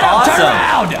 Oh, that's Adam, awesome. turn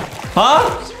around. Huh?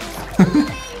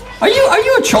 Are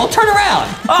you a troll? Turn around.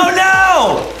 Oh,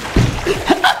 no!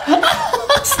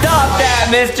 Stop that,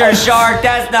 Mr. Shark.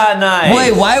 That's not nice.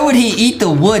 Wait, why would he eat the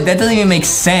wood? That doesn't even make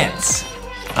sense.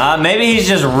 Maybe he's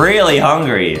just really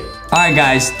hungry. All right,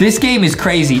 guys, this game is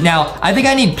crazy. Now, I think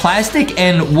I need plastic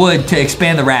and wood to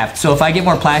expand the raft. So if I get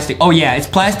more plastic, oh yeah, it's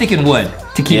plastic and wood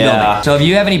to keep building. So if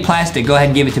you have any plastic, go ahead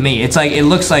and give it to me. It's like, it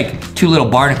looks like 2 little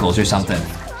barnacles or something.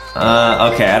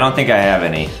 Okay, I don't think I have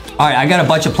any. All right, I got a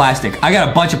bunch of plastic. I got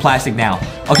a bunch of plastic now.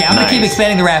 Okay, I'm gonna keep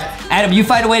expanding the raft. Adam, you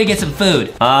find a way to get some food.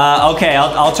 Okay,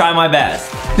 I'll try my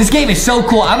best. This game is so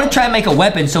cool. I'm gonna try and make a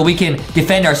weapon so we can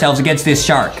defend ourselves against this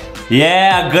shark.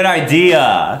 Yeah, good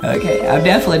idea. Okay, I'm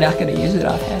definitely not gonna use it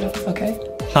off Adam, okay?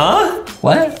 Huh?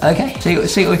 What? Okay, see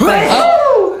what we find.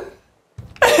 Oh!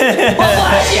 What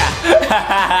was ya?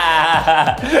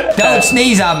 Don't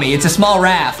sneeze on me, it's a small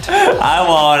raft. I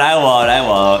won't.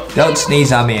 Don't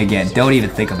sneeze on me again, don't even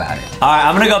think about it. All right,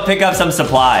 I'm gonna go pick up some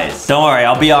supplies. Don't worry,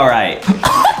 I'll be all right.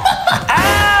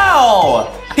 Ow!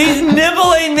 He's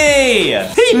nibbling me!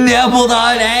 He nibbled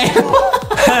on Adam.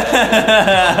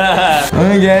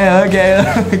 Okay.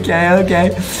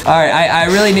 All right, I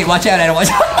really need, watch out, Adam, watch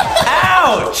out.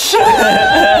 Ouch!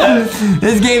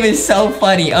 This game is so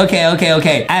funny.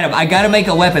 Okay. Adam, I gotta make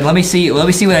a weapon. Let me see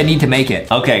what I need to make it.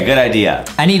 Okay, good idea.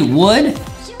 I need wood,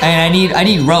 and I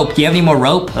need rope. Do you have any more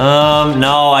rope?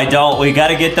 No, I don't. We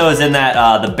gotta get those in that,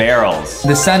 the barrels.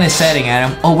 The sun is setting,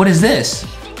 Adam. Oh, what is this?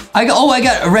 I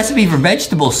got a recipe for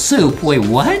vegetable soup. Wait,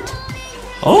 what?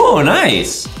 Oh,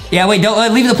 nice. Yeah, wait,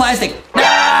 don't leave the plastic.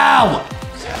 No!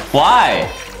 Why?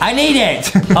 I need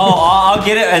it. Oh, I'll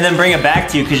get it and then bring it back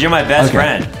to you because you're my best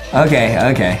friend. Okay.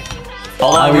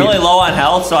 Although I'm really low on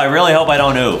health, so I really hope I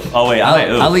don't oof. Oh, wait, I might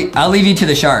oof. I'll leave you to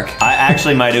the shark. I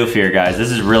actually might oof here, guys.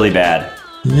 This is really bad.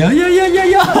 Yeah.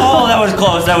 Oh, that was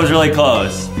close. That was really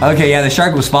close. Okay, yeah, the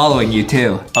shark was following you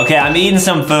too. Okay, I'm eating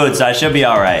some food, so I should be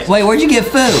all right. Wait, where'd you get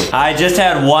food? I just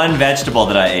had one vegetable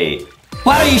that I ate.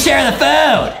 Why don't you share the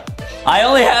food? I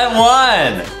only had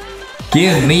one.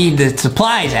 Give me the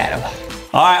supplies, Adam.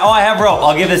 All right, I have rope.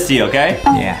 I'll give this to you, okay?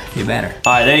 Yeah, you better.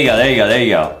 All right, there you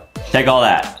go. Take all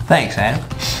that. Thanks, Adam.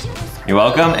 You're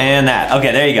welcome, and that.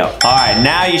 Okay, there you go. All right,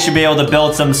 now you should be able to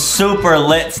build some super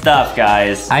lit stuff,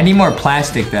 guys. I need more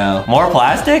plastic, though. More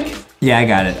plastic? Yeah, I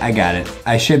got it.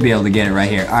 I should be able to get it right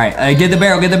here. All right, get the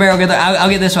barrel. I'll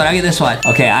get this one.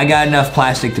 Okay, I got enough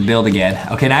plastic to build again.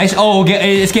 Okay, nice. Oh,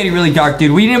 it's getting really dark,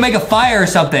 dude. We need to make a fire or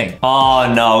something.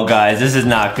 Oh, no, guys. This is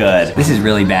not good. This is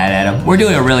really bad, Adam. We're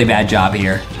doing a really bad job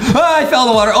here. Oh, I fell in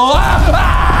the water.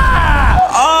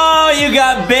 Oh, you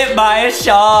got bit by a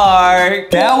shark.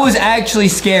 That was actually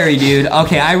scary, dude.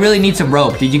 Okay, I really need some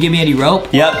rope. Did you give me any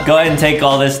rope? Yep, go ahead and take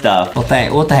all this stuff.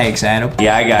 Well, thanks, Adam.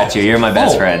 Yeah, I got you. You're my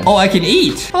best friend. Oh, I can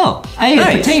eat. Oh, I ate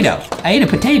a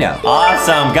potato.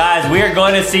 Awesome, guys. We are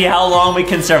going to see how long we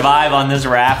can survive on this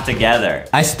raft together.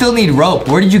 I still need rope.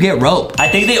 Where did you get rope? I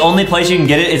think the only place you can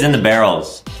get it is in the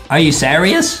barrels. Are you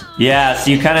serious? Yeah,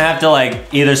 so you kind of have to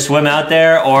like either swim out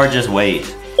there or just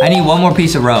wait. I need one more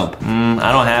piece of rope.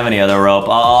 I don't have any other rope.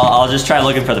 I'll just try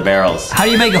looking for the barrels. How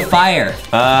do you make a fire?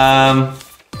 Oh,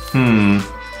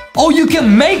 you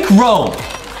can make rope.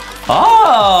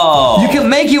 Oh. You can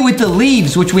make it with the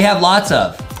leaves, which we have lots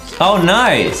of. Oh,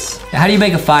 nice. How do you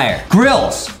make a fire?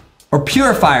 Grills or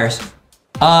purifiers.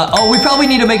 We probably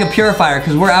need to make a purifier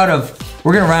because we're gonna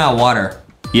run out of water.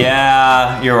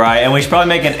 Yeah, you're right. And we should probably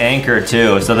make an anchor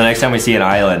too, so the next time we see an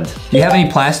island. Do you have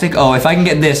any plastic? Oh, if I can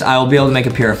get this, I will be able to make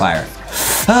a purifier.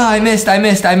 Oh, I missed.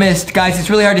 Guys, it's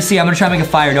really hard to see. I'm gonna try to make a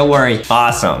fire, don't worry.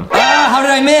 Awesome. Ah, how did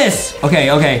I miss? Okay.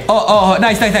 Oh,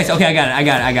 nice. Okay, I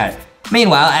got it.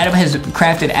 Meanwhile, Adam has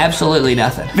crafted absolutely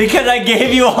nothing. Because I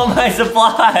gave you all my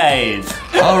supplies.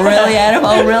 Oh, really, Adam?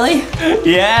 Oh, really?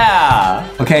 Yeah.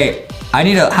 Okay, how do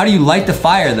you light the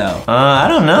fire, though? I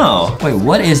don't know. Wait,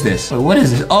 what is this? Oh,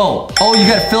 you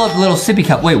gotta fill up the little sippy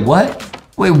cup. Wait, what?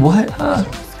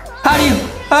 How do you,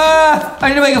 I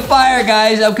need to make a fire,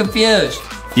 guys. I'm confused.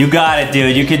 You got it,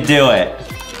 dude. You can do it.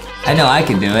 I know I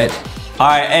can do it. All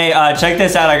right, hey, check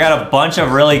this out. I got a bunch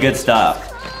of really good stuff.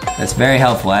 That's very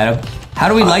helpful, Adam. How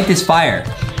do we light this fire?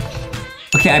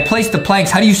 Okay, I placed the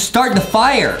planks. How do you start the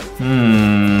fire?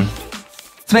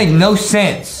 This makes no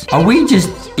sense. Are we just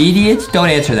idiots? Don't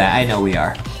answer that. I know we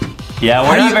are. Yeah,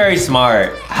 we're not very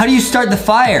smart. How do you start the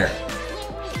fire?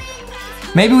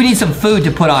 Maybe we need some food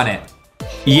to put on it.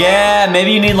 Yeah,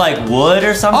 maybe you need like wood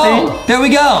or something. Oh, there we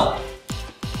go.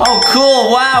 Oh,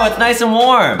 cool. Wow, it's nice and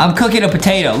warm. I'm cooking a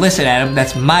potato. Listen, Adam,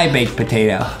 that's my baked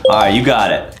potato. All right, you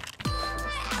got it.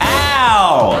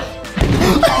 Ow!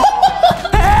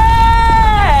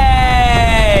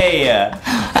 Hey!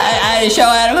 I show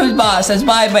Adam who's boss. That's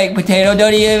my baked potato.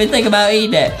 Don't even think about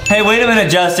eating it. Hey, wait a minute,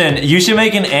 Justin. You should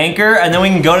make an anchor, and then we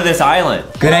can go to this island.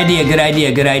 Good idea.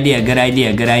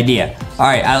 All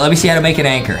right, let me see how to make an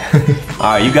anchor.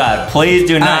 All right, you got it. Please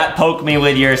do not poke me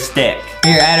with your stick.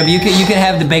 Here, Adam, you can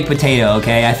have the baked potato,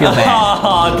 okay? I feel bad.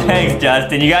 Oh, thanks,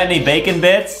 Justin. You got any bacon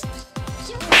bits?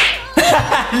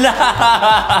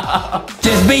 No!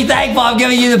 Just be thankful I'm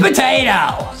giving you the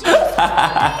potato.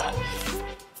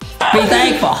 Be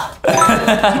thankful.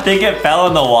 I think it fell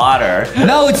in the water.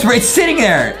 No, it's sitting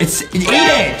there. Eat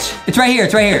it. It's right here.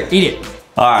 Eat it.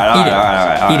 All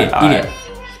right. Eat it.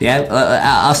 Yeah,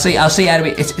 I'll see Adam.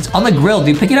 It's on the grill,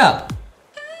 dude. Pick it up.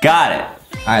 Got it.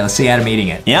 All right, let's see Adam eating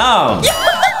it. Yum.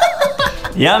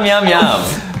 Yum.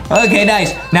 Okay,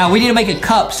 nice. Now we need to make a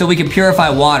cup so we can purify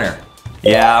water.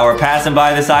 Yeah, we're passing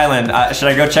by this island. Should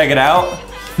I go check it out?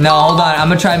 No, hold on. I'm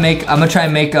gonna try and make an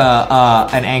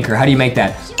anchor. How do you make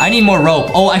that? I need more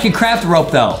rope. Oh, I can craft rope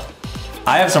though.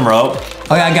 I have some rope.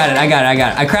 Okay, I got it.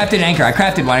 I crafted an anchor. I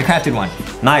crafted one.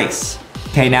 Nice.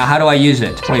 Okay, now how do I use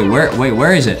it? Wait,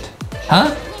 where is it?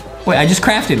 Huh? Wait, I just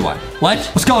crafted one. What?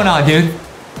 What's going on, dude?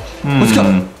 What's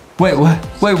going? Wait, what?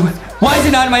 Why is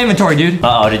it not in my inventory, dude?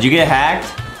 Uh-oh, did you get hacked?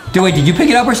 Wait, did you pick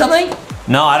it up or something?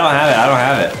 No, I don't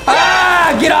have it.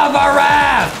 Ah! Get off our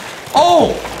raft!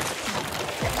 Oh!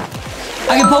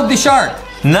 I can poke the shark.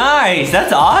 Nice,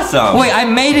 that's awesome. Wait, I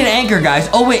made an anchor, guys.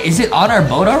 Oh, wait, is it on our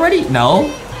boat already? No.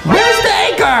 Where's the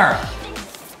anchor?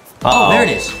 Oh, there it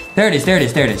is.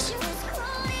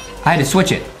 I had to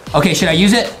switch it. Okay, should I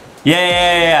use it?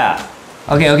 Yeah.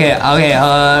 Okay. Okay.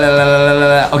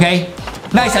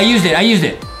 Nice, I used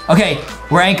it. Okay,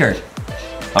 we're anchored.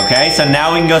 Okay, so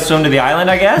now we can go swim to the island,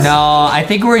 I guess? No, I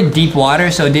think we're in deep water,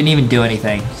 so it didn't even do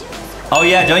anything. Oh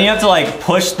yeah, don't you have to like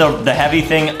push the heavy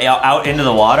thing out into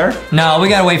the water? No, we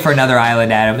gotta wait for another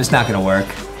island, Adam. It's not gonna work.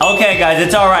 Okay guys,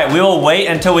 it's all right. We will wait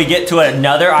until we get to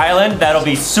another island that'll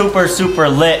be super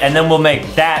lit, and then we'll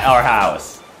make that our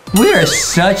house. We are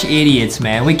such idiots,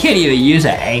 man. We can't even use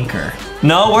an anchor.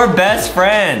 No, we're best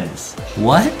friends.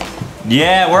 What?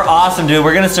 Yeah, we're awesome, dude.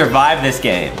 We're gonna survive this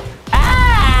game.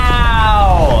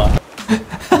 Ow!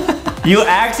 You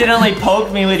accidentally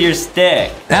poked me with your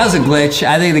stick. That was a glitch.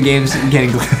 I think the game's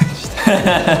getting glitched.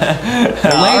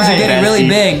 The waves are getting really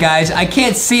big, guys. I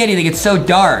can't see anything. It's so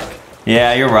dark.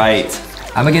 Yeah, you're right.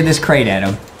 I'm gonna get this crate,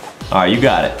 Adam. All right, you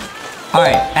got it. All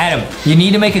right, Adam, you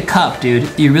need to make a cup, dude.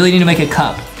 You really need to make a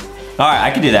cup. All right,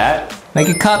 I can do that. Make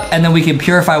a cup, and then we can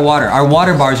purify water. Our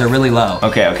water bars are really low.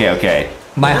 Okay.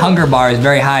 My hunger bar is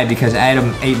very high because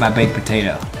Adam ate my baked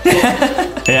potato.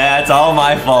 Yeah, it's all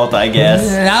my fault, I guess.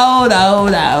 No.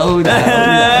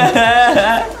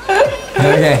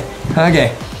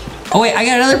 Okay. Oh wait, I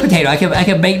got another potato. I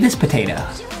can bake this potato.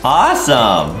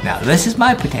 Awesome. Now this is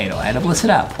my potato, Adam. Listen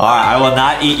up. All right, I will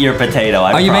not eat your potato.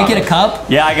 I promise. Are you making a cup?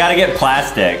 Yeah, I gotta get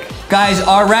plastic. Guys,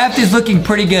 our raft is looking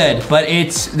pretty good, but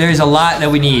there's a lot that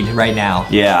we need right now.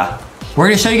 Yeah. We're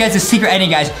gonna show you guys the secret ending,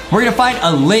 guys. We're gonna find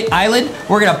a lit island.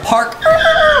 We're gonna park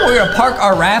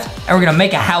our raft, and we're gonna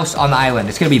make a house on the island.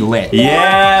 It's gonna be lit.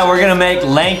 Yeah, we're gonna make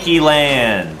Lanky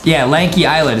Land. Yeah, Lanky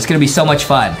Island. It's gonna be so much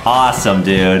fun. Awesome,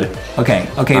 dude. Okay,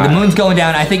 the moon's going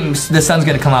down. I think the sun's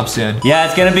gonna come up soon. Yeah,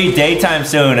 it's gonna be daytime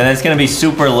soon, and it's gonna be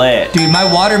super lit. Dude, my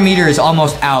water meter is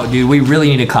almost out, dude. We really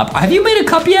need a cup. Have you made a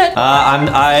cup yet?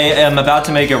 I am about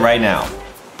to make it right now.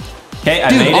 Okay, I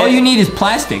made it. Dude, all you need is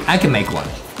plastic. I can make one.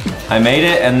 I made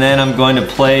it, and then I'm going to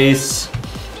place.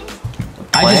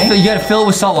 You gotta fill it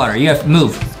with salt water. You gotta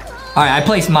move. All right, I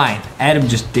placed mine. Adam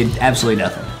just did absolutely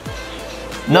nothing.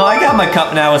 No, I got my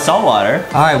cup now with salt water.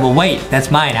 All right, well, wait.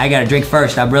 That's mine. I got to drink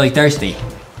first. I'm really thirsty.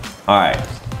 All right.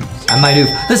 I might do.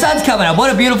 The sun's coming up.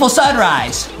 What a beautiful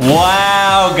sunrise.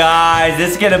 Wow, guys.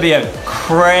 This is going to be a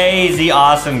crazy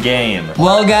awesome game.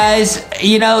 Well, guys,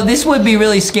 you know, this would be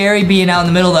really scary being out in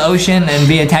the middle of the ocean and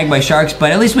being attacked by sharks,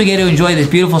 but at least we get to enjoy this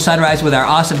beautiful sunrise with our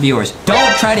awesome viewers.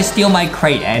 Don't try to steal my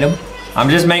crate, Adam. I'm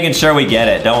just making sure we get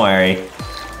it. Don't worry.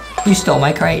 You stole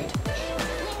my crate.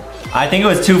 I think it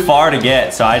was too far to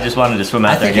get, so I just wanted to swim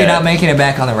out there and get it. I think you're not making it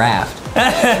back on the raft.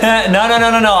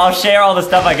 No. I'll share all the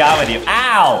stuff I got with you.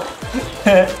 Ow!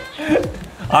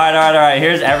 All right.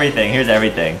 Here's everything.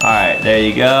 All right, there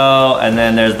you go. And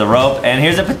then there's the rope. And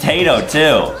here's a potato,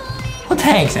 too. Well,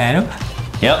 thanks, Adam.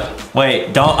 Yep.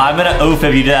 Wait, don't. I'm going to oof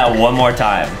if you do that one more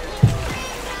time.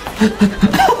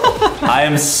 I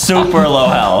am super low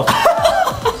health.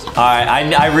 All right,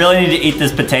 I really need to eat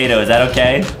this potato. Is that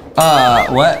okay?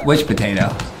 What? Which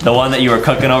potato? The one that you were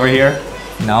cooking over here?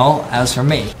 No, that was for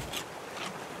me.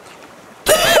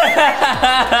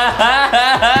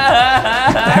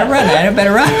 Better run, Adam,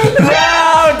 better run.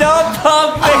 No, don't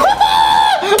pump me.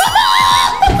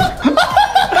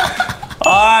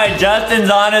 All right, Justin's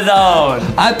on his own.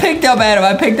 I picked up Adam.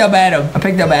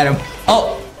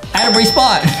 Oh, Adam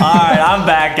respawned. All right, I'm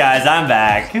back, guys. I'm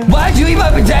back. Why'd you eat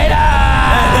my potato?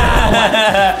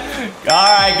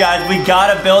 All right, guys, we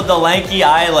gotta build the Lanky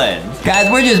Island. Guys,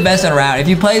 we're just messing around. If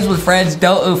you plays with friends,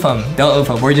 don't oof them.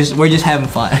 We're just having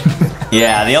fun.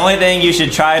 Yeah, the only thing you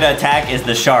should try to attack is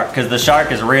the shark, because the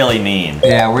shark is really mean.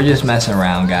 Yeah, we're just messing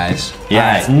around, guys.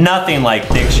 Yeah, it's nothing like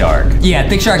Thick Shark. Yeah,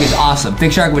 Thick Shark is awesome.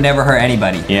 Thick Shark would never hurt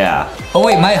anybody. Yeah. Oh,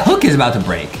 wait, my hook is about to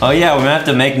break. Oh, yeah, we're gonna have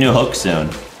to make new hooks soon.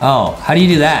 Oh, how do you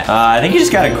do that? I think you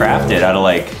just gotta craft it out of,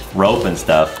 like, rope and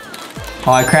stuff.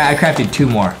 Oh, I crafted 2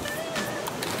 more.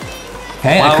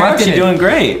 Hey, wow, I crafted you're doing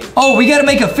great. Oh, we gotta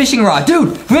make a fishing rod.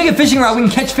 Dude, if we make a fishing rod, we can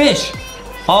catch fish.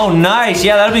 Oh, nice.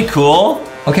 Yeah, that'd be cool.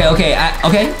 Okay.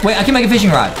 Wait, I can make a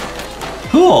fishing rod.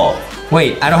 Cool.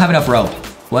 Wait, I don't have enough rope.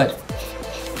 What?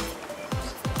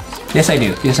 Yes, I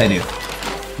do.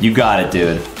 You got it,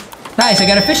 dude. Nice, I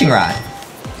got a fishing rod.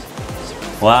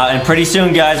 Wow, and pretty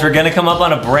soon, guys, we're gonna come up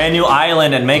on a brand new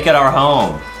island and make it our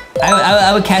home.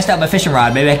 I would cast out my fishing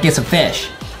rod. Maybe I could get some fish.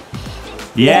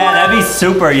 Yeah, that'd be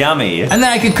super yummy. And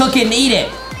then I could cook it and eat it.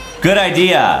 Good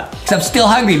idea. Because I'm still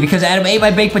hungry because Adam ate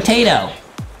my baked potato.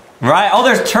 Right? Oh,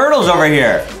 there's turtles over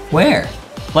here. Where?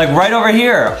 Like right over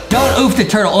here. Don't oof the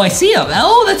turtle. Oh, I see him.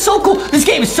 Oh, that's so cool. This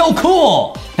game is so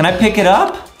cool. Can I pick it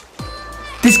up?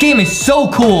 This game is so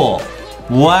cool.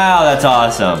 Wow, that's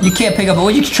awesome. You can't pick up a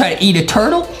wood. You can try to eat a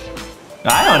turtle?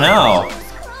 I don't know.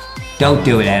 Don't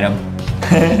do it, Adam.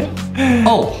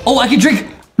 Oh, I can drink.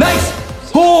 Nice.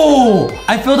 Oh,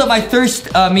 I filled up my thirst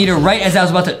meter right as I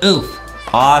was about to oof.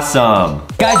 Awesome.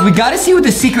 Guys, we gotta see what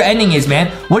the secret ending is, man.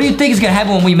 What do you think is gonna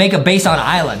happen when we make a base on an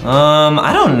island?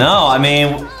 I don't know. I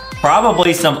mean,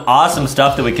 probably some awesome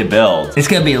stuff that we could build. It's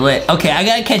gonna be lit. Okay, I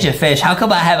gotta catch a fish. How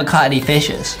come I haven't caught any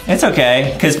fishes? It's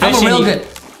okay, because fishing,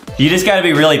 you just gotta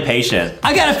be really patient.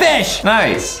 I got a fish!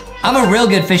 Nice. I'm a real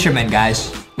good fisherman,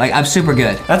 guys. Like, I'm super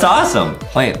good. That's awesome.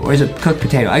 Wait, where's a cooked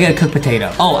potato? I got a cooked potato.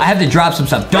 Oh, I have to drop some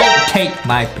stuff. Don't take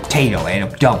my potato, Adam.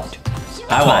 Don't.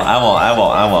 I won't.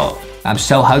 I'm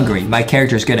so hungry. My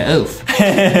character's gonna oof.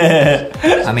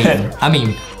 I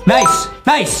mean, nice.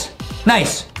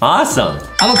 Awesome.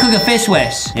 I'm gonna cook a fish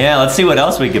wish. Yeah, let's see what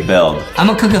else we could build. I'm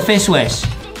gonna cook a fish wish.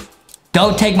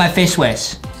 Don't take my fish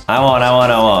wish. I won't.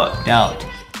 Don't.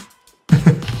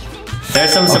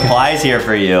 There's some supplies here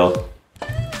for you.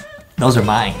 Those are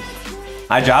mine.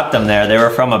 I dropped them there. They were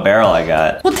from a barrel I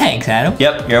got. Well, thanks, Adam.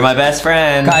 Yep, you're my best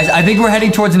friend. Guys, I think we're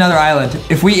heading towards another island.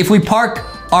 If we park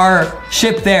our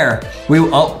ship there,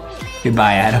 oh,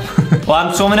 goodbye, Adam. Well,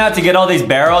 I'm swimming out to get all these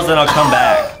barrels, and I'll come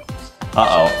back.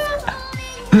 Uh-oh.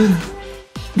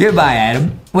 Goodbye,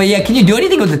 Adam. Wait, yeah, can you do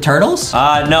anything with the turtles?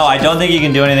 No, I don't think you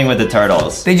can do anything with the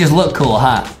turtles. They just look cool,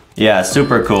 huh? Yeah,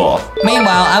 super cool.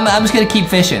 Meanwhile, I'm just gonna keep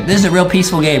fishing. This is a real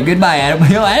peaceful game. Goodbye, Adam.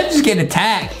 Yo, Adam's just getting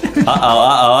attacked.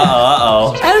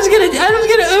 Uh-oh. Adam's gonna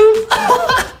oof.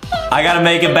 I gotta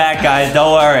make it back, guys.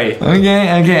 Don't worry.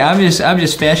 Okay. I'm just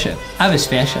fishing.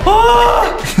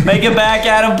 Make it back,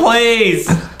 Adam, please.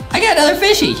 I got another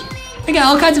fishy. I got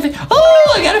all kinds of fish.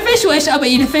 Oh, I got a fish wish. I'm gonna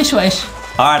eat a fish wish.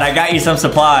 All right, I got you some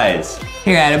supplies.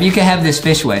 Here, Adam, you can have this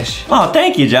fish wish. Oh,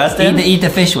 thank you, Justin. Eat the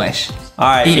fish wish. All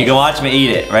right, you can watch me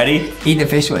eat it. Ready? Eat the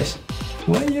fish wish.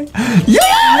 What? Yeah!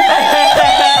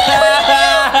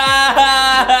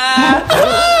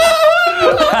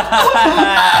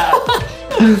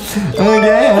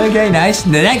 Okay, nice.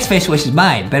 The next fish wish is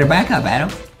mine. Better back up,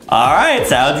 Adam. All right,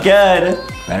 sounds good.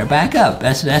 Better back up.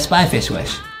 That's my fish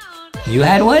wish. You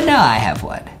had one, now I have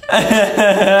one.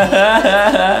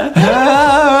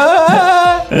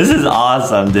 This is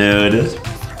awesome, dude.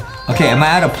 Okay, am I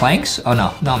out of planks? Oh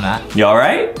no, no I'm not. You all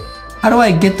right? How do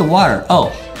I get the water?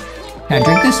 Oh, can I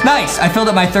drink this? Nice, I filled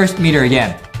up my thirst meter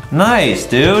again. Nice,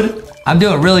 dude. I'm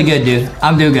doing really good, dude.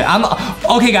 I'm doing good.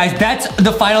 Okay, guys, that's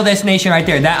the final destination right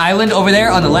there. That island over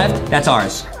there on the left, that's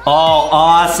ours. Oh,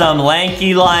 awesome,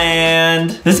 Lanky Land.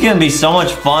 This is gonna be so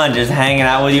much fun just hanging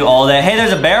out with you all day. Hey,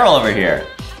 there's a barrel over here.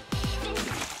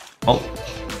 Oh,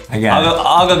 I got it.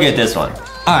 I'll go get this one.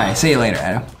 All right, see you later,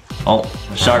 Adam. Oh,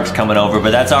 the shark's coming over,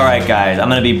 but that's all right, guys. I'm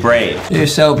gonna be brave. You're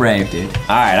so brave, dude.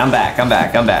 All right, I'm back.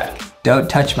 Don't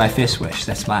touch my fish wish,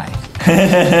 that's mine.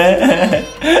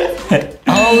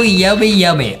 Oh, yummy,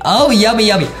 yummy. Oh, yummy,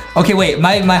 yummy. Okay, wait,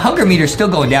 my hunger meter's still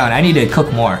going down. I need to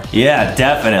cook more. Yeah,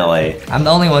 definitely. I'm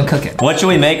the only one cooking. What should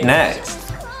we make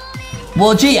next?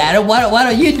 Well, gee, Adam, why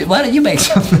don't you make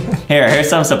something? Here's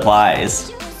some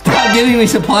supplies. Stop giving me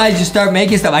supplies, just start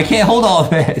making stuff. I can't hold all of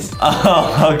this.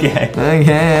 Oh, okay.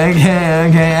 Okay.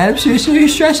 Adam, you're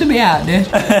stressing me out, dude.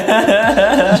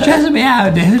 You're stressing me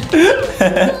out, dude.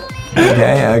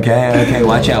 Okay.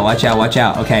 Watch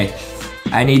out. Okay.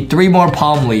 I need 3 more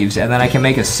palm leaves, and then I can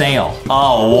make a sail.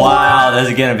 Oh, wow, this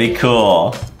is gonna be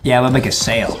cool. Yeah, I'm gonna make a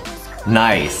sail.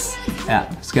 Nice.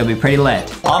 Yeah, it's gonna be pretty lit.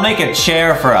 I'll make a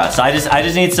chair for us. I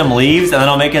just need some leaves, and then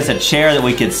I'll make us a chair that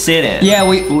we could sit in. Yeah,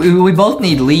 we both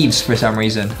need leaves for some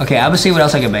reason. Okay, I'm gonna see what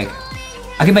else I can make.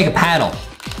 I can make a paddle.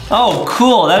 Oh,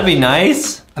 cool, that'd be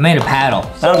nice. I made a paddle.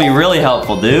 That'll be really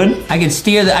helpful, dude. I can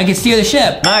steer the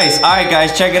ship. Nice. All right,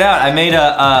 guys, check it out. I made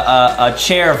a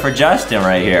chair for Justin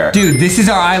right here. Dude, this is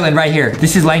our island right here.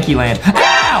 This is Lanky Land.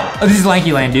 Ow! Oh, this is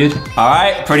Lanky Land, dude. All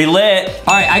right, pretty lit.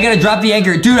 All right, I gotta drop the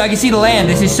anchor. Dude, I can see the land.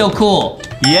 This is so cool.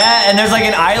 Yeah, and there's like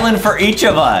an island for each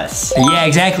of us. Yeah,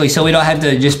 exactly. So we don't have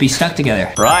to just be stuck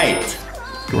together. Right.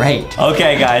 Great.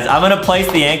 Okay, guys, I'm gonna place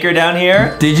the anchor down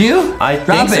here. Did you? I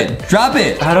drop think it. Drop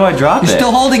it. How do I drop it? You're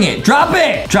still holding it. Drop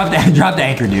it. Drop the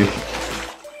anchor, dude.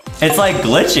 It's like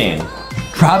glitching.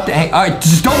 Drop the anchor. All right,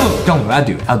 just don't move. Don't move.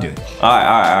 I'll do it. All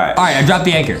right. All right, I dropped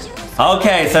the anchor.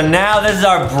 Okay, so now this is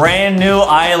our brand new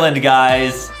island,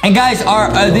 guys. And guys,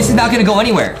 this is not gonna go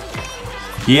anywhere.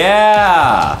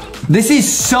 Yeah. This is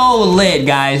so lit,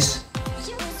 guys.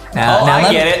 Now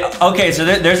I get it. Okay, so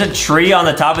there's a tree on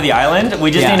the top of the island.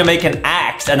 We just need to make an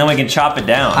axe, and then we can chop it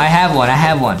down. I have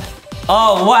one.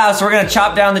 Oh, wow, so we're gonna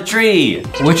chop down the tree.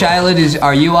 Which island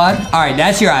are you on? All right,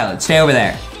 that's your island. Stay over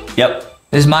there. Yep.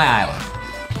 This is my island.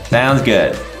 Sounds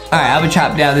good. All right, I'm gonna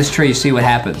chop down this tree, see what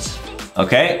happens.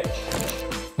 Okay.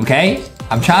 Okay,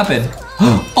 I'm chopping.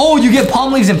 Oh, you get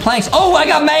palm leaves and planks. Oh, I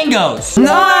got mangoes.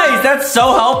 Nice, that's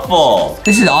so helpful.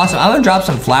 This is awesome. I'm gonna drop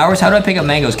some flowers. How do I pick up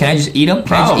mangoes? Can I just eat them?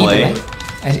 Probably. I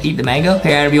just eat the mango?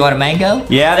 Here, Adam, you want a mango?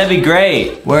 Yeah, that'd be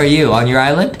great. Where are you, on your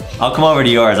island? I'll come over to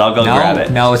yours. I'll go grab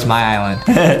it. No, it's my island.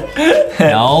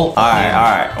 No. All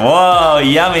right. Whoa,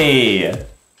 yummy.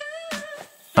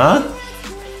 Huh?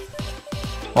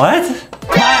 What?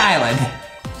 My island.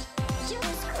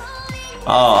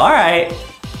 Oh, all right.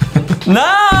 No!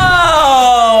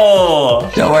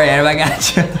 Don't worry, Adam, I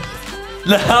got you.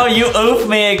 No, you oof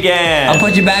me again. I'll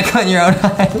put you back on your own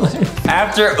island.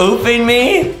 After oofing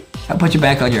me? I'll put you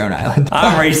back on your own island.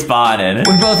 I'm respawning.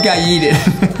 We both got yeeted.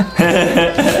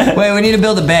 Wait, we need to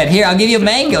build a bed. Here, I'll give you a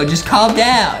mango. Just calm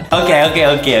down.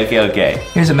 Okay.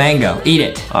 Here's a mango. Eat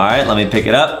it. All right, let me pick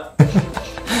it up.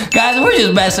 Guys, we're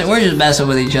just messing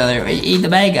with each other. Eat the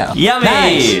mango. Yummy.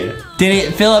 Nice. Did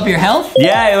it fill up your health?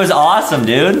 Yeah, it was awesome,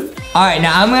 dude. All right,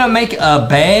 now I'm gonna make a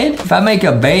bed. If I make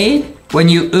a bed, when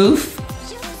you oof,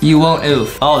 you won't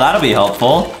oof. Oh, that'll be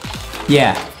helpful.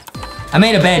 Yeah. I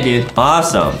made a bed, dude.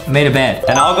 Awesome. I made a bed.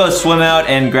 And I'll go swim out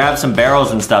and grab some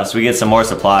barrels and stuff so we get some more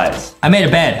supplies. I made a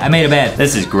bed.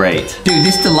 This is great. Dude,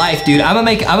 this is the life, dude. I'm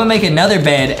gonna make another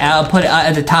bed and I'll put it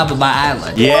at the top of my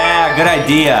island. Yeah, good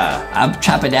idea. I'm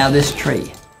chopping down this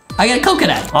tree. I got a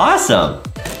coconut. Awesome.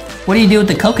 What do you do with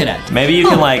the coconut? Maybe you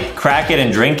can like crack it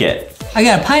and drink it. I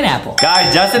got a pineapple.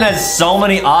 Guys, Justin has so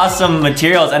many awesome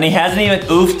materials and he hasn't even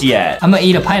oofed yet. I'm gonna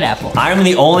eat a pineapple. I'm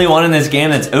the only one in this game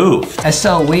that's oofed. That's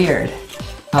so weird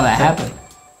how that happened.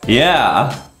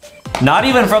 Yeah. Not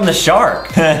even from the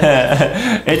shark.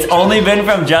 It's only been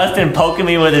from Justin poking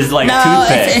me with his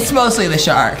toothpick. It's mostly the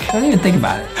shark. Don't even think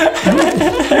about it.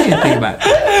 Don't even think about it.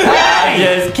 I'm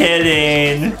just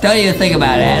kidding. Don't even think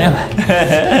about it,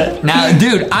 Adam. Now,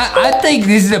 dude, I think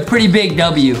this is a pretty big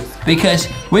W because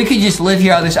we could just live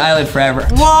here on this island forever.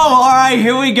 Whoa, all right,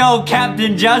 here we go,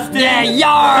 Captain Justin. Yeah,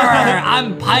 yar!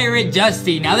 I'm Pirate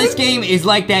Justy. Now, this game is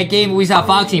like that game we saw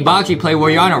Foxy and Boxy play where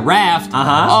you're on a raft.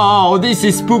 Uh-huh. Oh, this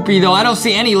is spoopy though. though. I don't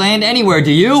see any land anywhere.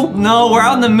 Do you? No, we're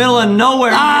out in the middle of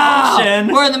nowhere in the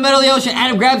ocean. We're in the middle of the ocean.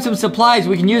 Adam, grab some supplies.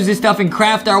 We can use this stuff and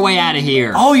craft our way out of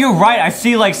here. Oh, you're right. I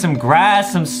see like some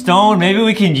grass, some stone. Maybe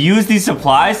we can use these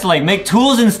supplies to like make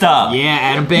tools and stuff. Yeah,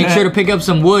 Adam, make sure to pick up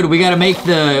some wood. We gotta make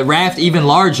the raft even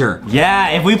larger. Yeah,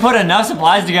 if we put enough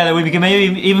supplies together, we can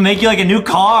maybe even make you like a new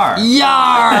car.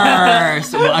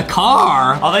 Yars! A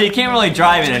car? Although you can't really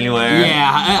drive it anywhere. Yeah,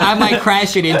 I might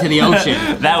crash it into the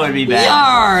ocean. That would be bad.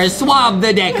 Yars! Swab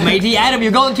the deck, matey. Adam,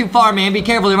 you're going too far, man. Be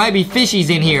careful. There might be fishies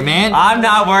in here, man. I'm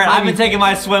not worried. I've been taking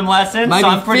my swim lessons, so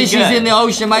I'm pretty good. Might be fishies in the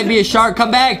ocean. Might be a shark.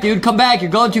 Come back, dude. Come back.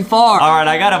 You're going too far. All right,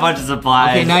 I got a bunch of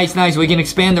supplies. Okay, nice, nice. We can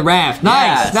expand the raft.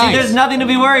 Nice, nice. See, there's nothing to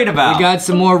be worried about. We got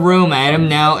some more room, Adam.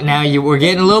 Now we're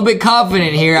getting a little bit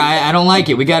confident here. I don't like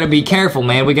it. We gotta be careful,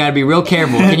 man. We gotta be real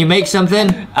careful. Can you make something?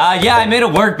 Yeah, I made a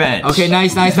workbench. Okay,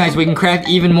 nice, nice, nice. We can craft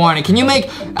even more on it. Can you make...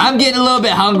 I'm getting a little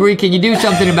bit hungry. Can you do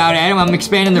something about it, Adam? I'm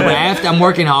expanding the raft. I'm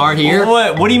working hard here.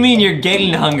 What do you mean you're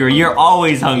getting hungry? You're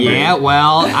always hungry. Yeah,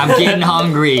 well, I'm getting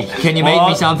hungry. Can you make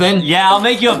me something? Yeah, I'll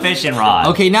make you a fishing rod.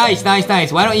 Okay, nice, nice,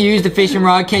 nice. Why don't you use the fishing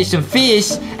rod, catch some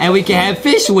fish, and we can have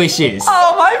fish wishes.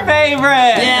 Oh, my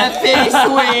favorite. Yeah, fish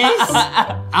wish.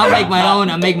 I'll make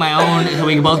my own so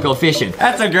we can both go fishing.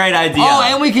 That's a great idea. Oh,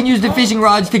 and we can use the fishing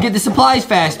rods to get the supplies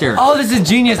faster. Oh, this is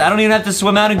genius. I don't even have to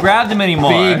swim out and grab them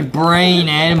anymore. Big brain,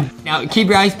 Adam. Now, keep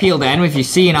your eyes peeled, Adam. If you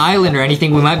see an island or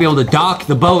anything, we might be able to dock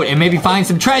the boat and maybe find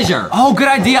some treasure. Oh, good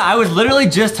idea. I was literally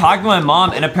just talking to my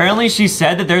mom, and apparently she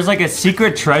said that there's like a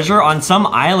secret treasure on some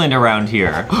island around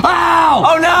here. Ow!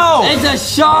 Oh, no! It's a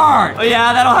shark! Oh,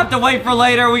 yeah, that'll have to wait for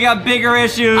later. We got bigger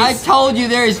issues. I told you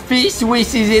there's fish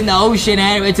wishes in the ocean,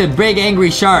 Adam. It's a big, angry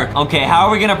shark. Okay, how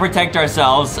are we gonna protect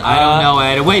ourselves? I don't know,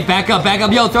 Adam. Wait, back up, back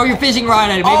up. Yo, throw your fishing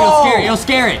rod at it. Maybe it'll scare it. It'll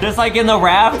scare it. Just like in the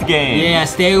Raft game. Yeah,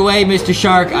 stay away, Mr.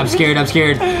 Shark. I'm scared, I'm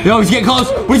scared. Yo, he's getting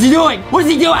close. What's he doing? What's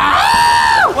he doing?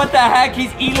 Ah! What the heck?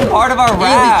 He's eating part of our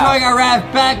raft. He's destroying our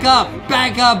raft. Back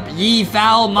up, ye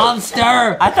foul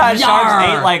monster. I thought sharks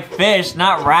ate like fish,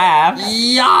 not rafts.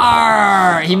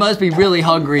 Yar! He must be really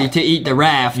hungry to eat the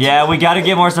raft. Yeah, we gotta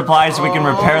get more supplies so we can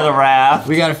repair the raft.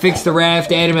 We gotta fix the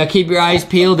raft, Adam. Now keep your eyes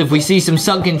peeled. If we see some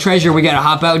sunken treasure, we gotta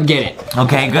hop out and get it.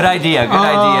 Okay, good idea, good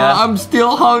idea. I'm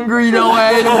still hungry though,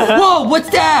 Adam. Whoa, what's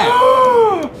that?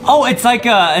 Oh, it's like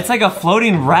a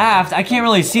floating raft. I can't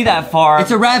really see that far.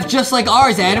 It's a raft just like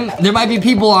ours, Adam. There might be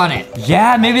people on it.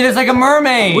 Yeah, maybe there's like a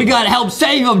mermaid. We gotta help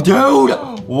save them, dude.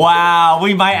 Wow,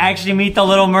 we might actually meet the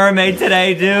little mermaid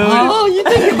today, dude. Oh, you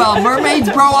thinking about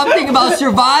mermaids, bro? I'm thinking about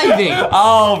surviving.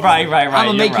 Oh, right. I'm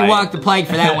gonna make you walk the plank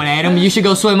for that one, Adam. You should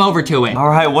go swim over to it. All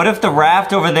right, what if the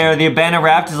raft over there, the abandoned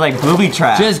raft, is like booby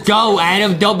trapped? Just go,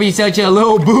 Adam. Don't be such a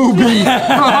little booby. Go.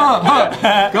 All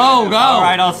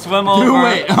right, I'll swim over. Do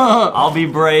it. I'll be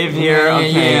brave here.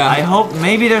 Okay. Yeah. I hope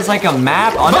maybe there's like a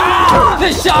map on. Ah,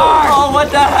 the shark! Oh, what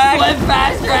the heck? Swim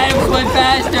faster, Adam. Swim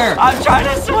faster. I'm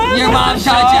trying to swim. Your mom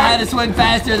taught you how to swim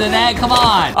faster than that. Come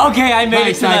on. Okay, I made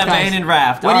it to the abandoned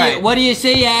raft. What do you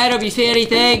see, Adam? You see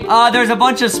anything? There's a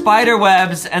bunch of spider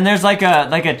webs, and there's like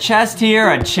a chest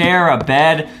here, a chair, a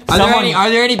bed. Are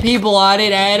there any people on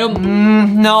it,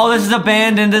 Adam? No, this is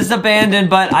abandoned,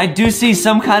 but I do see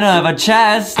some kind of a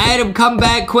chest. Adam, come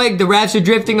back quick. The rafts are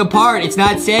drifting apart. It's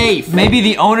not safe. Maybe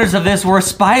the owners of this were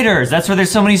spiders. That's where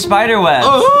there's so many spider webs.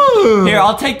 Ooh. Here,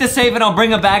 I'll take the safe and I'll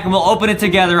bring it back and we'll open it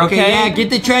together, okay? Yeah, get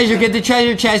the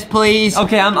treasure chest, please.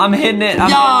 Okay, I'm hitting it.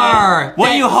 Yar! What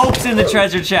do you hope's in the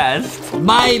treasure chest?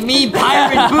 Me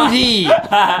pirate booty.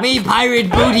 Me pirate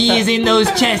booty is in those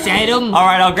chests, Adam. All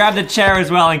right, I'll grab the chair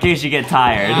as well in case you get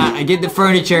tired. I get the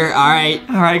furniture. All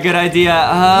right, good idea.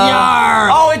 Yar!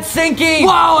 Oh, it's sinking.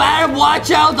 Whoa, Adam, watch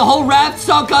out. The whole raft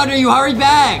sunk under you. Hurry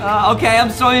back. Okay,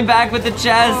 I'm swimming back with the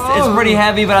chest. It's pretty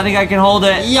heavy, but I think I can hold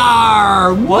it.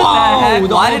 Yar! What the heck?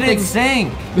 Why did it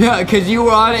sink? Yeah, because you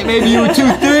were on it. Maybe you were too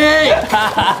thick.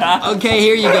 Okay,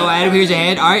 here you go, Adam. Here's a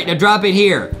hand. All right, now drop it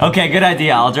here. Okay, good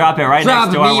idea. I'll drop it right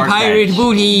next to our workbench. Drop me pirate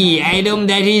booty, Adam.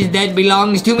 That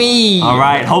belongs to me. All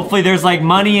right, hopefully there's like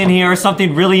money in here or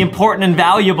something really important and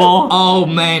valuable. Oh,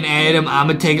 man, Adam, I'm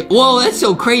gonna take it. Whoa, that's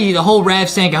so crazy. The whole raft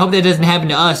sank. I hope that doesn't happen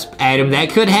to us, Adam. That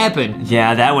could happen.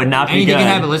 Yeah, that would not be Anything good. can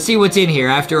happen. Let's see what's in here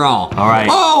after all. All right.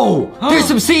 Oh, there's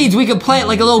some seeds. We can plant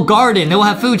like a little garden. Then we'll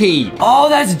have food to eat. Oh,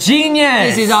 that's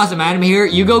genius. This is awesome, Adam. Here,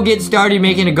 you go get started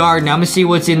making a garden. I'm gonna see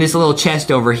what's in this little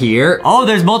chest over here. Oh,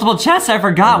 there's multiple chests. I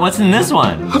forgot. What's in this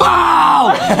one?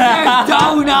 Oh, there's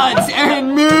donuts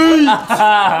and meat.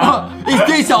 Is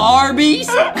this a Arby's?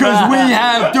 Cause we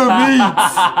have the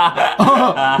meats.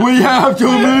 We have the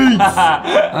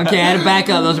meats. Okay, Adam, back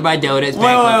up. Those are my donuts.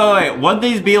 Wait. Wouldn't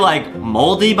these be like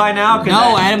moldy by now?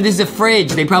 No, Adam, this is a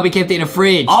fridge. They probably kept it in a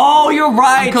fridge. Oh, you're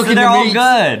right. I'm cooking so they're the all meats.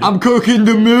 good. I'm cooking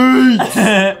the meats.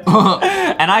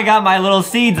 And I got my little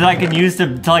seeds that I can use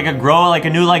to like grow like a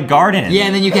new like garden. Yeah,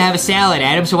 and then you can have a salad,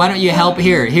 Adam. So why don't you help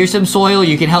here? Here's some soil.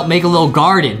 You can help make a little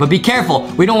garden. But be careful.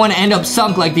 We don't want to end up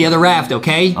sunk like the other raft,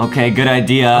 okay? Okay, good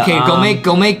idea. Okay,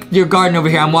 go make your garden over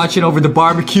here. I'm watching over the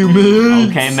barbecue meat.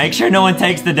 Okay, make sure no one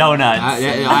takes the donuts.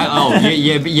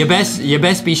 You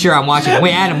best be sure I'm watching.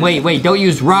 Wait, Adam, wait. Don't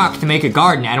use rock to make a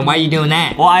garden, Adam. Why are you doing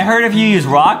that? Well, I heard if you use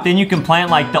rock, then you can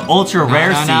plant like the ultra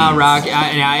rare seeds. No, rock.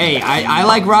 I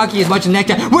like Rocky as much as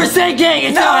Nectar. We're sinking.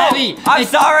 It's too heavy. I'm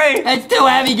sorry. It's too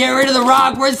heavy. Get rid of the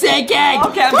rock. We're sinking.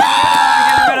 Okay, I'm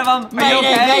getting rid of them.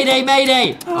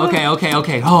 Mayday.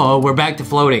 Okay. Oh, we're back to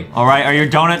floating. All right, are your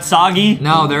donuts soggy?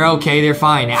 No, they're okay. They're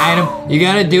fine. Adam, you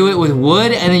gotta do it with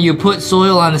wood, and then you put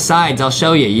soil on the sides. I'll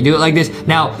show you. You do it like this.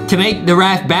 Now, to make the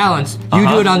raft balance, you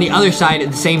do it on the other side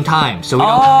at the same time, so we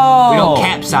don't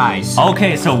capsize.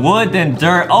 Okay, so wood, then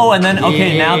dirt. Oh, and then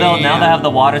now they'll have the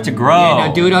water to grow. Yeah,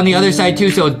 now do it on the other side too,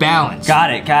 so it's balanced.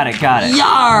 Got it.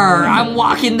 Yar! I'm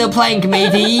walking the plank,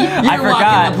 matey. You're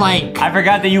walking the plank. I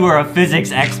forgot that you were a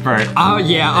physics expert. Oh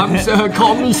yeah,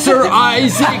 call me Sir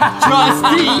Isaac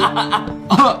Trusty.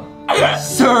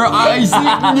 Sir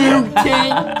Isaac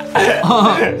Newton.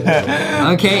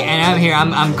 Okay, and I'm here.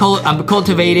 I'm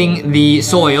cultivating the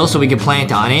soil so we can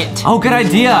plant on it. Oh, good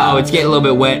idea. Oh, it's getting a little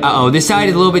bit wet. This side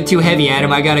is a little bit too heavy,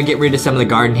 Adam. I gotta get rid of some of the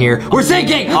garden here. We're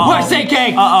sinking. We're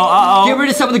sinking. Get rid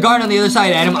of some of the garden on the other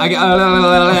side, Adam.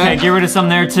 Okay, get rid of some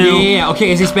there too. Yeah.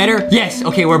 Okay, is this better? Yes.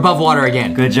 Okay, we're above water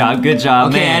again. Good job. Okay,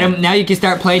 man. Adam. Now you can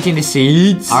start planting the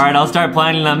seeds. All right, I'll start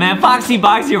planting them. Man, Foxy,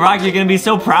 Boxy, Rock, you're gonna be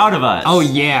so proud of us. Oh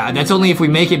yeah. That's only if we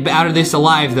make it out of this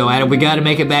alive, though, Adam. We gotta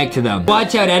make it back to them.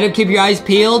 Watch out, Adam. Keep your eyes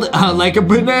peeled like a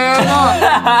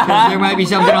banana. 'Cause there might be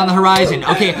something on the horizon.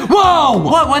 Okay. Whoa!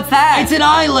 What's that? It's an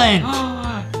island.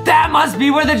 That must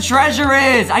be where the treasure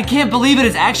is. I can't believe it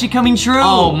is actually coming true.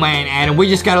 Oh, man, Adam. We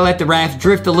just gotta let the raft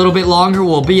drift a little bit longer.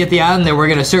 We'll be at the island, then we're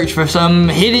gonna search for some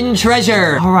hidden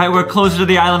treasure. All right, we're closer to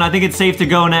the island. I think it's safe to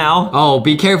go now. Oh,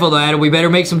 be careful, though, Adam. We better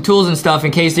make some tools and stuff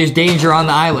in case there's danger on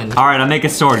the island. All right, I'll make a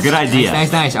sword. Good idea.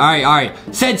 Nice. All right.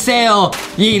 Set sail,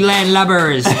 ye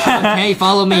landlubbers. Okay,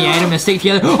 follow me, Adam, and stick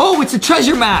together. Oh, it's a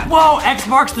treasure map. Whoa, X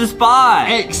marks the spot.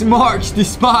 X marks the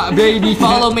spot, baby.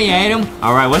 Follow me, Adam.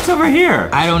 All right, what's over here?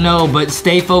 I don't know, but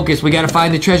stay focused. We gotta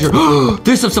find the treasure.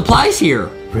 There's some supplies here.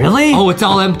 Really? Oh, it's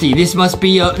all empty. This might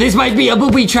be a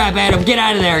booby trap, Adam. Get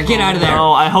out of there.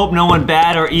 No, I hope no one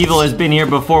bad or evil has been here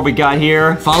before we got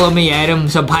here. Follow me, Adam.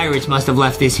 Some pirates must have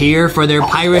left this here for their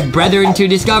pirate brethren to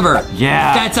discover.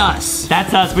 Yeah. That's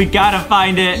us. We gotta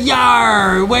find it.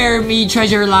 Yar! Where me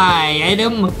treasure lie,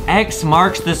 Adam? X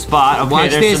marks the spot. Okay,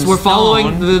 watch this. We're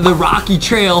following the Rocky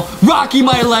trail. Rocky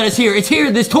might have led us here. It's here,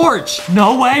 this torch.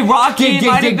 No way, Rocky.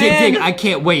 Dig. I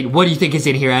can't wait. What do you think is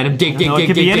in here, Adam? Dig. It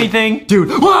could be anything.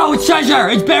 Dude. Whoa, it's treasure!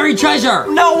 It's buried treasure!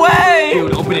 No way!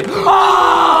 Dude, open it.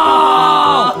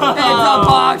 Oh! It's a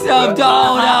box of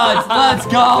donuts! Let's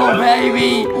go,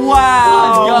 baby!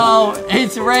 Wow! Let's go!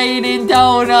 It's raining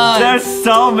donuts! There's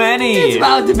so many! It's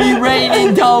about to be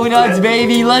raining donuts,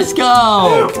 baby! Let's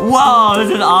go! Whoa,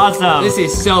 this is awesome! This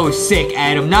is so sick,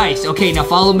 Adam. Nice. Okay, now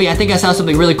follow me. I think I saw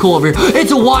something really cool over here. It's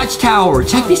a watchtower!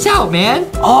 Check this out, man!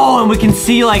 Oh, and we can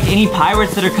see, like, any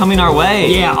pirates that are coming our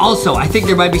way. Yeah, also, I think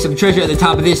there might be some treasure at the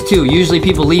top of this, too. Usually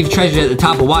people leave treasure at the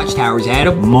top of watchtowers,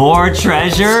 Adam. More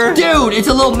treasure? Dude, it's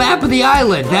a little map of the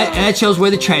island. That shows where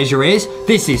the treasure is.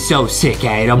 This is so sick,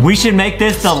 Adam. We should make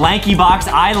this the LankyBox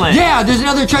Island. Yeah, there's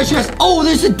another treasure chest. Oh,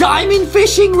 there's a diamond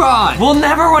fishing rod. We'll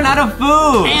never run out of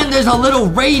food. And there's a little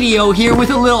radio here with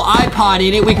a little iPod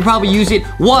in it. We can probably use it,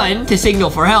 1, to signal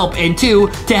for help, and 2,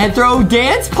 to throw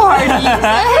dance parties.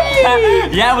 Hey!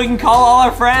 Yeah, we can call all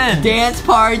our friends. Dance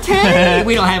party.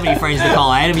 We don't have any friends to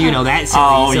call, Adam. You know that.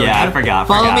 Oh, yeah, I forgot.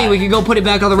 Follow me. We can go put it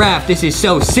back on the raft. This is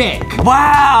so sick.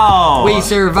 Wow. We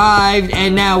survived,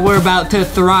 and now we're about to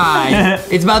thrive.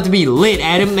 It's about to be lit,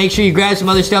 Adam. Make sure you grab some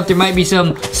other stuff. There might be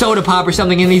some soda pop or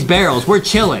something in these barrels. We're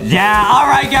chilling. Yeah, all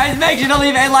right, guys. Make sure to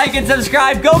leave a like and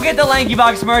subscribe. Go get the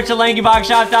LankyBox merch at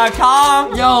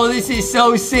LankyBoxShop.com. Yo, this is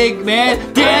so sick,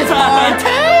 man. Dance party!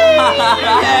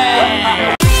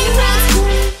 Yeah.